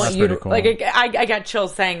 geez. And we want That's you to cool. I got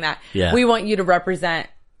chills saying that. Yeah. We want you to represent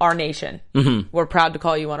our nation. We're proud to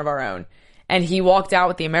call you one of our own. And he walked out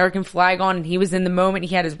with the American flag on, and he was in the moment.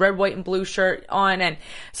 He had his red, white, and blue shirt on. And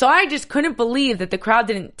so I just couldn't believe that the crowd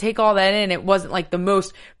didn't take all that in. It wasn't like the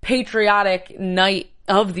most patriotic night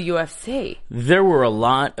of the UFC. There were a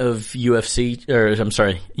lot of USA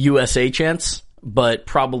chants, but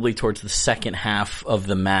probably towards the second half of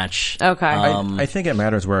the match. Okay. I think it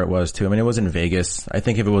matters where it was too. I mean, it was in Vegas. I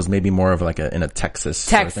think if it was maybe more of like in a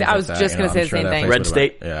Texas. I was just going to say the same thing. Red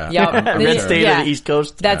State? Yeah. Yep. Red State of the East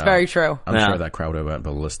Coast? That's very true. I'm sure that crowd would have went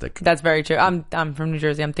ballistic. That's very true. I'm from New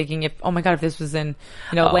Jersey. I'm thinking if this was in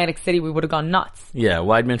Atlantic City, we would have gone nuts. Yeah,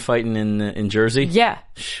 Weidman fighting in Jersey? Yeah.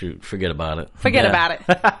 Shoot, forget about it. Forget about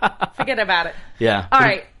it. Yeah. All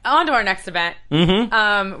right, on to our next event.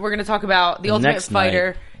 We're going to talk about the Ultimate Next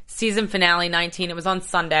Fighter season finale 19. It was on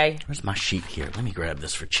Sunday. Where's my sheet here? Let me grab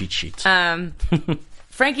this for cheat sheets.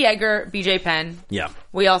 Frankie Edgar, BJ Penn. Yeah.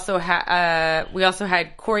 We also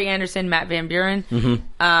had Corey Anderson, Matt Van Buren.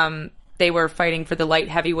 Mm-hmm. They were fighting for the light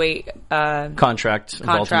heavyweight contract of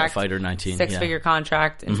Ultimate Fighter 19. Six-figure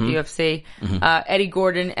contract into the UFC. Eddie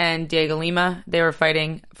Gordon and Diego Lima, they were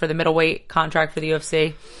fighting for the middleweight contract for the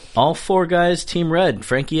UFC. All 4 guys, Team Red.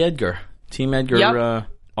 Frankie Edgar. Team Edgar, Yep.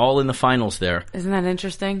 all in the finals there. Isn't that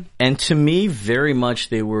interesting? And to me,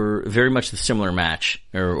 they were very much the similar match,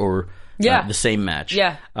 or the same match.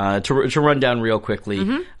 Yeah. To run down real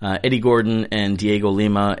quickly, Eddie Gordon and Diego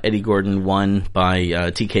Lima. Eddie Gordon won by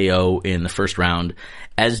TKO in the first round,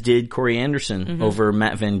 as did Corey Anderson over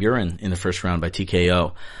Matt Van Buren in the first round by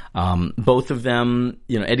TKO. Both of them,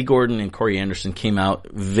 Eddie Gordon and Corey Anderson came out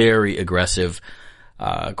very aggressive.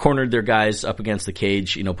 Cornered their guys up against the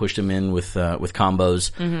cage, pushed them in with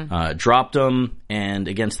combos, dropped them, and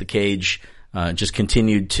against the cage, just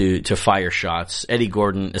continued to fire shots. Eddie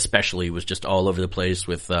Gordon especially was just all over the place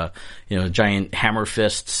with, giant hammer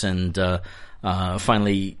fists, and,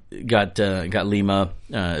 finally got Lima,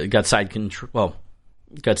 got side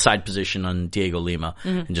position on Diego Lima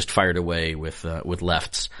and just fired away with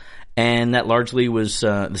lefts. And that largely was,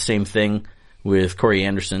 the same thing with Corey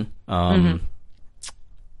Anderson.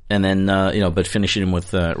 And then, but finishing him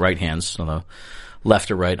with, right hands, although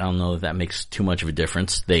left or right, I don't know if that makes too much of a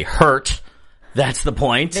difference. They hurt. That's the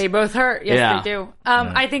point. They both hurt. Yes, they do.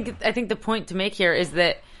 I think the point to make here is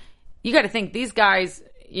that you got to think these guys,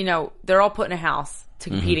 they're all put in a house to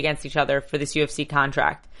compete against each other for this UFC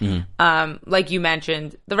contract. Like you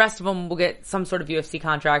mentioned, the rest of them will get some sort of UFC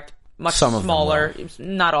contract, much smaller,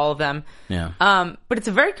 not all of them. Yeah. But it's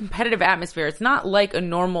a very competitive atmosphere. It's not like a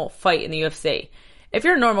normal fight in the UFC. If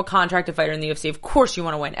you're a normal contracted fighter in the UFC, of course you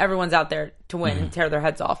want to win. Everyone's out there to win and tear their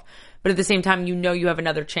heads off. But at the same time, you have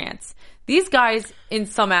another chance. These guys, in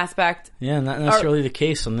some aspect... Yeah, not necessarily the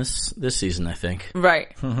case on this season, I think.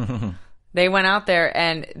 Right. They went out there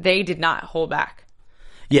and they did not hold back.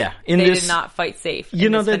 Yeah. They did not fight safe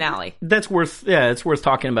in this finale. It's worth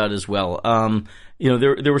talking about as well.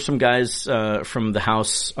 There were some guys from the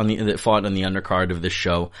house that fought on the undercard of this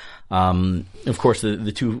show. Of course,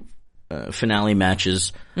 the two... finale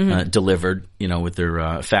matches delivered, with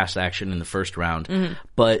their fast action in the first round.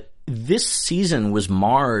 But this season was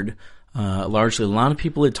marred largely. A lot of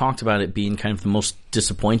people had talked about it being kind of the most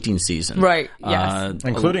disappointing season. Right, yes.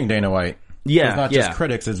 Including Dana White. Yeah, it's not just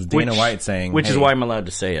critics, it's Dana White saying... Which is why I'm allowed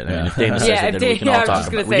to say it. I mean, if Dana says it, then we can all talk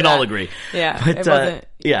about it. We can all agree. Yeah, but, it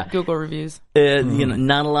wasn't Google reviews.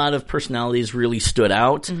 Not a lot of personalities really stood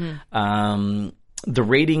out. The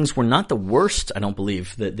ratings were not the worst, I don't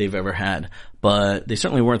believe, that they've ever had, but they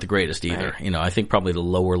certainly weren't the greatest either. Right. I think probably the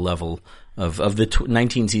lower level of the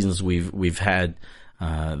 19 seasons we've had,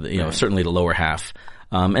 certainly the lower half.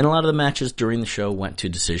 And a lot of the matches during the show went to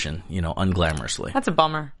decision, unglamorously. That's a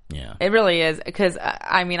bummer. Yeah. It really is, because,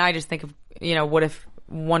 I just think of, what if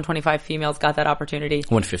 125 females got that opportunity?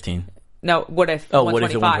 115. No, what if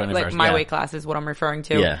 125, like my yeah. weight class is what I'm referring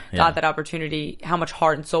to, got that opportunity, how much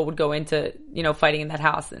heart and soul would go into, fighting in that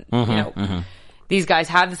house. And, these guys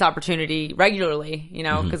have this opportunity regularly,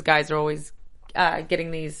 because guys are always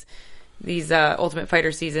getting these Ultimate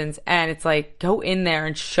Fighter seasons, and it's like, go in there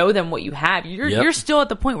and show them what you have. You're still at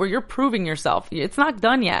the point where you're proving yourself. It's not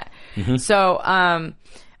done yet. So,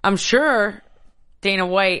 I'm sure Dana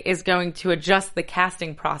White is going to adjust the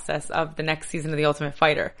casting process of the next season of The Ultimate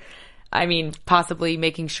Fighter. Possibly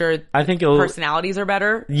making sure personalities are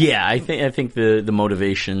better. Yeah, I think the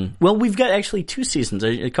motivation. Well, we've got actually 2 seasons.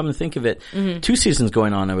 I come to think of it, 2 seasons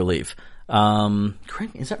going on, I believe.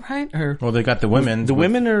 Is that right? Or well, they got the women. The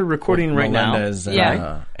women are recording right Melendez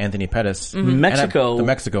now. And, Anthony Pettis. Mexico, the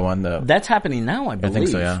Mexico one. That's happening now, I believe. I think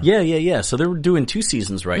so. Yeah. So they're doing 2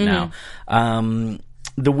 seasons right now.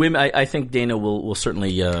 The women, I think Dana will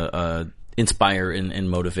certainly inspire and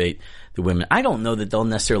motivate the women. I don't know that they'll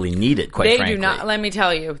necessarily need it, quite frankly. They do not, let me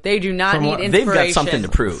tell you, they do not need inspiration. They've got something to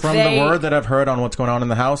prove. From the word that I've heard on what's going on in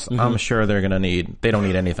the house, I'm sure they don't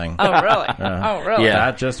need anything. Oh, really? Oh, really? Yeah.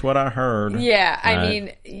 That's just what I heard. Yeah, I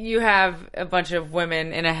mean, you have a bunch of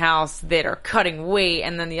women in a house that are cutting weight,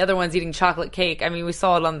 and then the other one's eating chocolate cake. I mean, we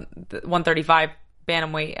saw it on the 135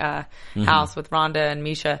 bantamweight house with Ronda and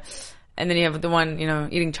Misha. And then you have the one,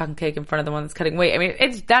 eating chocolate cake in front of the one that's cutting weight. I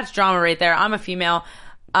mean, that's drama right there. I'm a female.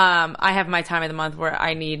 I have my time of the month where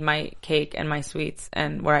I need my cake and my sweets,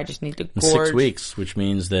 and where I just need to gorge. 6 weeks, which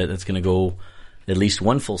means that it's going to go at least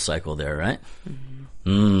one full cycle there, right?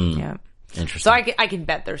 Yeah. Interesting. So I can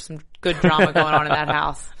bet there's some good drama going on in that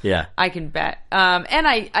house. Yeah. I can bet. And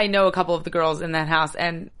I know a couple of the girls in that house,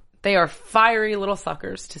 and They are fiery little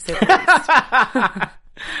suckers, to say the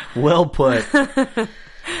least. Well put.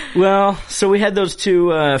 Well, so we had those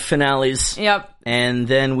two finales. Yep. And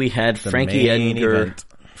then we had Frankie main Edgar, event.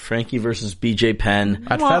 Frankie versus BJ Penn.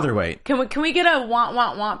 At featherweight. Can we get a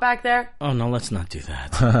want back there? Oh, no, let's not do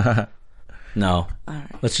that. No. All right.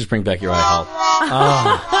 Let's just bring back Uriah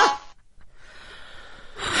Hall.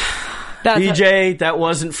 BJ, that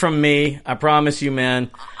wasn't from me. I promise you,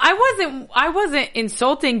 man. I wasn't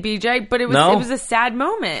insulting BJ, but it was a sad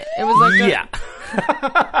moment. It was like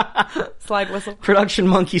slide whistle. Production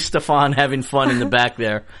monkey Stefan having fun in the back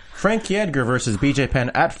there. Frankie Edgar versus BJ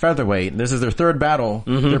Penn at featherweight. This is their third battle.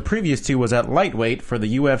 Their previous two was at lightweight for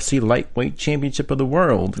the UFC Lightweight Championship of the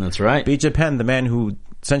World. That's right. BJ Penn, the man who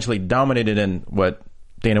essentially dominated in what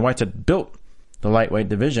Dana White said built the lightweight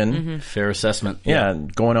division. Fair assessment. Yeah,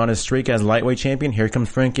 going on his streak as lightweight champion. Here comes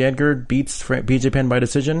Frankie Edgar, beats BJ Penn by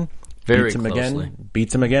decision. Very beats him closely. again.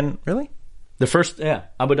 Beats him again. Really? The first,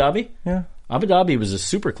 Abu Dhabi? Yeah. Abu Dhabi was a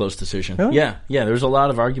super close decision. Really? Yeah, there was a lot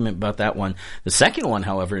of argument about that one. The second one,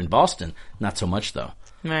 however, in Boston, not so much though.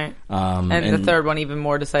 Right. And the third one even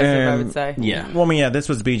more decisive, I would say. Yeah. Well, I mean, this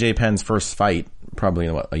was BJ Penn's first fight, probably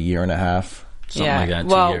in, a year and a half? Something like that, 2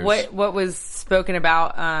 well, years. what was spoken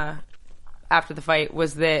about after the fight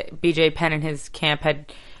was that BJ Penn and his camp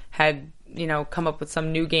had come up with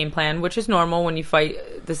some new game plan, which is normal when you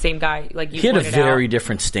fight the same guy. Like you he had a pointed very out.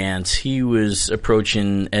 different stance. He was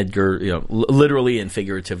approaching Edgar, literally and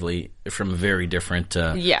figuratively from a very different,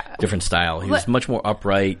 different style. He was much more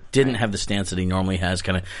upright. Didn't have the stance that he normally has,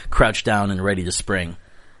 kind of crouched down and ready to spring.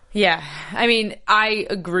 Yeah, I mean, I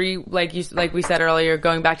agree. Like we said earlier,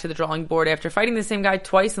 going back to the drawing board after fighting the same guy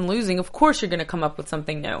twice and losing, of course you're going to come up with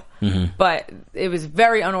something new. But it was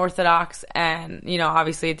very unorthodox, and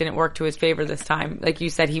obviously it didn't work to his favor this time. Like you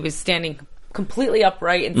said, he was standing completely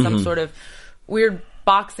upright in some sort of weird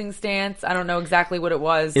boxing stance. I don't know exactly what it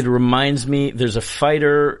was. It reminds me. There's a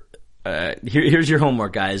fighter. Here's your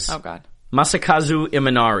homework, guys. Oh God, Masakazu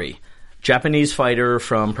Imanari. Japanese fighter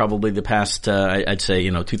from probably the past, I'd say,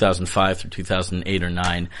 2005 through 2008 or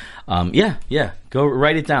 9. Go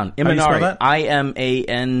write it down. Imanari.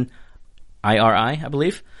 Imaniri, I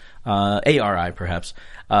believe. ARI, perhaps.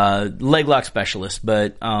 Leg lock specialist,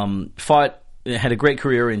 but had a great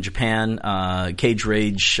career in Japan. Cage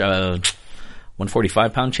Rage,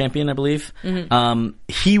 145-pound champion, I believe.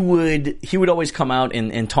 He would always come out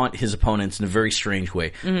and taunt his opponents in a very strange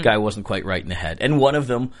way. Guy wasn't quite right in the head. And one of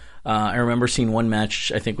them, I remember seeing one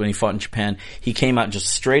match, I think when he fought in Japan, he came out just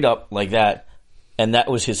straight up like that, and that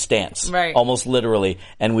was his stance. Right. Almost literally,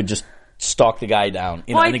 and would just stalk the guy down.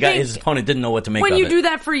 And his opponent didn't know what to make of it. When you do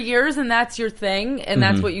that for years and that's your thing and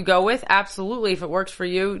that's what you go with, absolutely, if it works for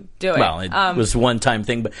you, do it. Well, it was a one-time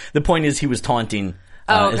thing, but the point is he was taunting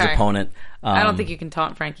his opponent. I don't think you can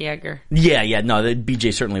taunt Frankie Edgar. No,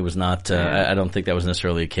 BJ certainly was not. I don't think that was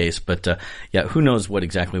necessarily a case, but who knows what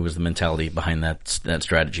exactly was the mentality behind that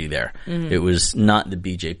strategy there. It was not the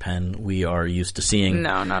BJ Penn we are used to seeing.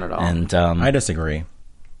 No, not at all. And I disagree.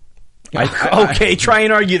 Try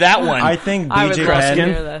and argue that one. I think BJ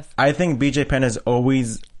Penn is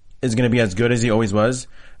going to be as good as he always was.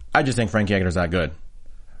 I just think Frankie Edgar's that good.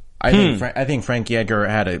 I think Frankie Edgar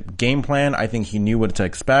had a game plan. I think he knew what to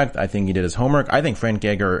expect. I think he did his homework. I think Frankie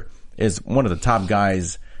Edgar is one of the top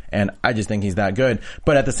guys, and I just think he's that good.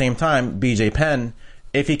 But at the same time, BJ Penn,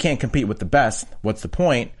 if he can't compete with the best, what's the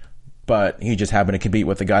point? But he just happened to compete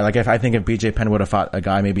with the guy. Like, if BJ Penn would have fought a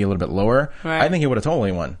guy maybe a little bit lower, I think he would have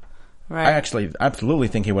totally won. Right. I actually absolutely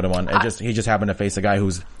think he would have won. He just happened to face a guy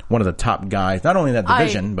who's one of the top guys, not only in that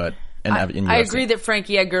division, but in UFC. I agree that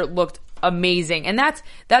Frankie Edgar looked amazing, and that's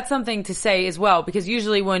something to say as well, because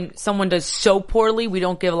usually when someone does so poorly, we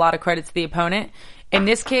don't give a lot of credit to the opponent. In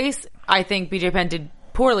this case, I think BJ Penn did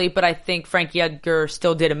poorly, but I think Frankie Edgar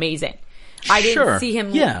still did amazing. I didn't see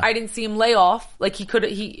him. I didn't see him lay off. Like he could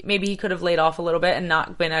have laid off a little bit and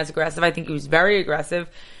not been as aggressive. I think he was very aggressive.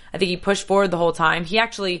 I think he pushed forward the whole time. He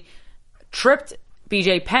actually tripped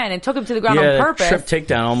BJ Penn and took him to the ground on purpose. Trip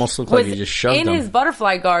takedown almost looked like he just shoved him in his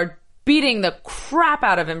butterfly guard, beating the crap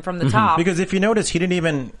out of him from the top. Because if you notice, he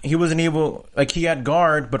wasn't able, like, he had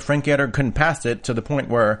guard, but Frankie Edgar couldn't pass it to the point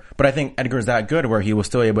where, but I think Edgar's that good where he was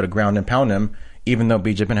still able to ground and pound him, even though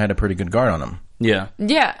BJ Penn had a pretty good guard on him. Yeah.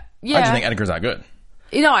 I just think Edgar's that good.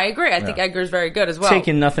 I agree. I think Edgar's very good as well.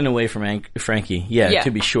 Taking nothing away from Frankie, to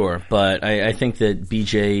be sure. But I think that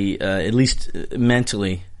BJ, at least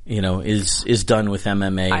mentally, is done with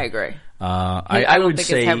MMA. I agree. I would think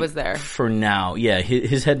say his head was there for now. Yeah,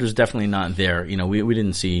 his head was definitely not there. We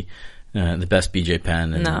didn't see the best BJ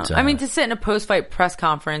Penn. And, no, I mean, to sit in a post-fight press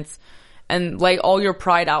conference and lay all your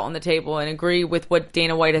pride out on the table and agree with what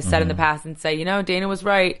Dana White has said in the past and say, Dana was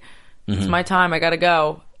right. It's my time. I got to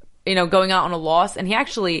go. Going out on a loss. And he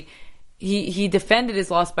actually, he defended his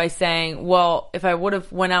loss by saying, well, if I would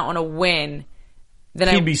have went out on a win, then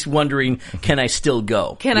he'd be wondering, can I still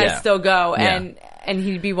go? I still go? Yeah. And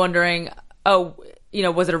he'd be wondering,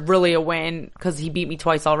 was it really a win because he beat me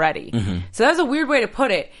twice already? So that's a weird way to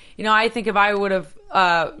put it. I think if I would have,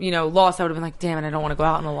 lost, I would have been like, damn it, I don't want to go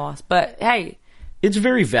out on a loss. But hey, it's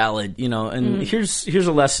very valid, and here's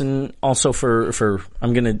a lesson also for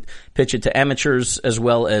I'm going to pitch it to amateurs as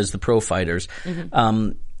well as the pro fighters.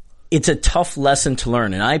 It's a tough lesson to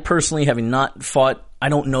learn, and I personally, having not fought, I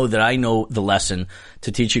don't know that I know the lesson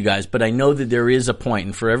to teach you guys, but I know that there is a point,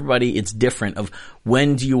 and for everybody, it's different of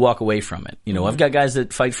when do you walk away from it. I've got guys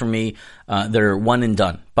that fight for me, that are one and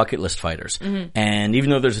done, bucket list fighters. And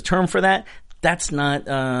even though there's a term for that, that's not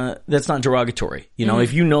derogatory.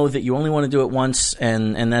 If you know that you only want to do it once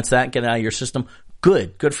and that's that, get it out of your system,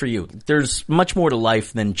 good for you. There's much more to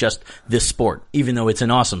life than just this sport, even though it's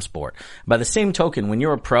an awesome sport. By the same token, when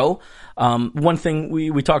you're a pro, one thing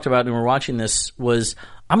we talked about when we were watching this was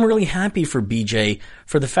I'm really happy for BJ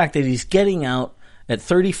for the fact that he's getting out at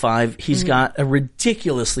 35. He's got a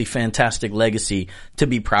ridiculously fantastic legacy to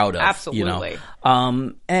be proud of. Absolutely.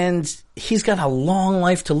 And he's got a long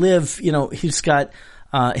life to live. He's got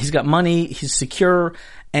money, he's secure,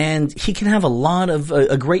 and he can have a lot of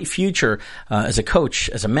a great future as a coach,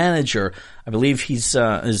 as a manager. I believe his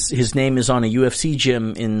name is on a UFC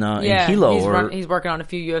gym in Hilo. He's working on a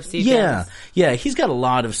few UFC gyms. Yeah. He's got a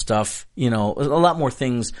lot of stuff. A lot more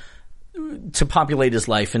things to populate his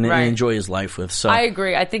life and enjoy his life with. So I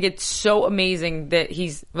agree. I think it's so amazing that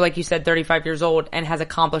he's, like you said, 35 years old and has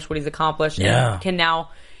accomplished what he's accomplished. Yeah. And can now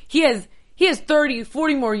he has 30,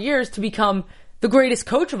 40 more years to become the greatest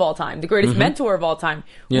coach of all time, the greatest mentor of all time.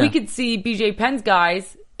 Yeah. We could see BJ Penn's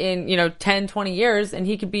guys in 10, 20 years, and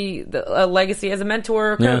he could be a legacy as a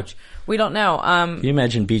mentor or coach. We don't know. Can you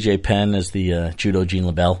imagine BJ Penn as the judo Gene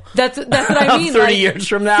LaBelle? That's what I mean. 30 years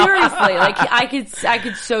from now. Seriously, I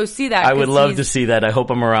could so see that. I would love to see that. I hope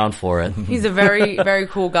I'm around for it. He's a very, very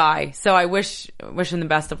cool guy. So I wish him the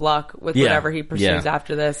best of luck with whatever he pursues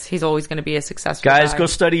after this. He's always going to be a successful guy. Go guy.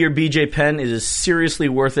 study your BJ Penn. It is seriously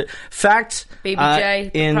worth it. Fact, Baby J,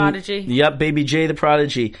 the prodigy. Yep, Baby J, the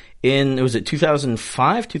prodigy. Was it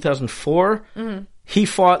 2005, 2004? He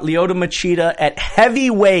fought Lyoto Machida at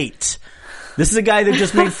heavyweight. This is a guy that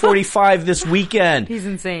just made 45 this weekend. He's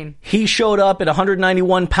insane. He showed up at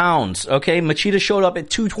 191 pounds, okay? Machida showed up at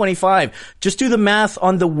 225. Just do the math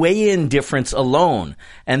on the weigh-in difference alone.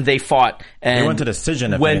 And they fought. And they went to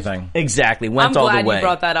decision, if anything. Exactly. Went all the way. I'm glad you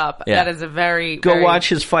brought that up. Yeah. That is a very, Go watch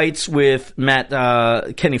his fights with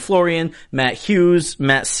Kenny Florian, Matt Hughes,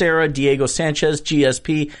 Matt Serra, Diego Sanchez,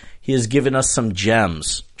 GSP. He has given us some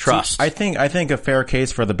gems. Trust. I think a fair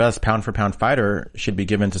case for the best pound for pound fighter should be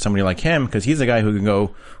given to somebody like him, because he's a guy who can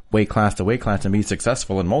go weight class to weight class and be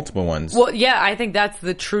successful in multiple ones. Well, yeah, I think that's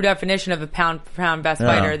the true definition of a pound for pound best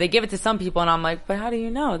fighter. They give it to some people, and I'm like, but how do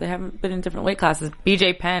you know? They haven't been in different weight classes.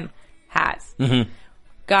 BJ Penn has.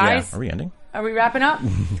 Guys, are we ending? Are we wrapping up?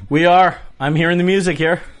 We are. I'm hearing the music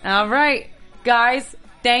here. All right, guys.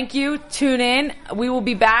 Thank you. Tune in. We will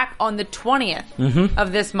be back on the 20th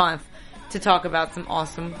of this month to talk about some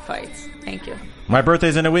awesome fights. Thank you. My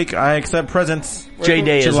birthday's in a week. I accept presents.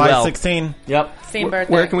 J-Day as July well. 16. Yep. Same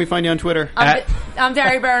birthday. Where can we find you on Twitter? I'm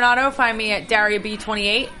Daria Baronato. Find me at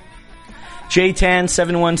DariaB28.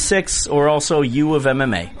 JTAN716 or also U of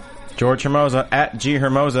MMA. George Hermosa at G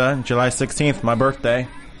Hermosa. July 16th, my birthday.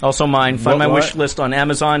 Also mine. Find my wish list on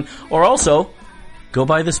Amazon, or also go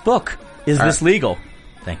buy this book. Is this legal?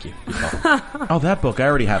 Thank you. Oh, that book. I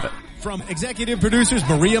already have it. From executive producers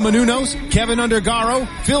Maria Menounos, Kevin Undergaro,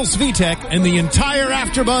 Phil Svitek, and the entire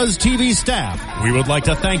AfterBuzz TV staff, we would like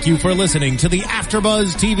to thank you for listening to the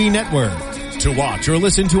AfterBuzz TV network. To watch or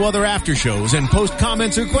listen to other after shows and post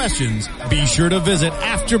comments or questions, be sure to visit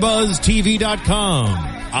AfterBuzzTV.com.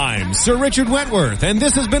 I'm Sir Richard Wentworth, and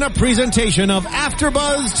this has been a presentation of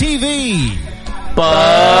AfterBuzz TV.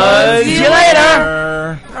 Buzz you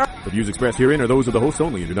later! The views expressed herein are those of the hosts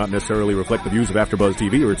only and do not necessarily reflect the views of AfterBuzz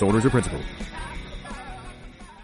TV or its owners or principals.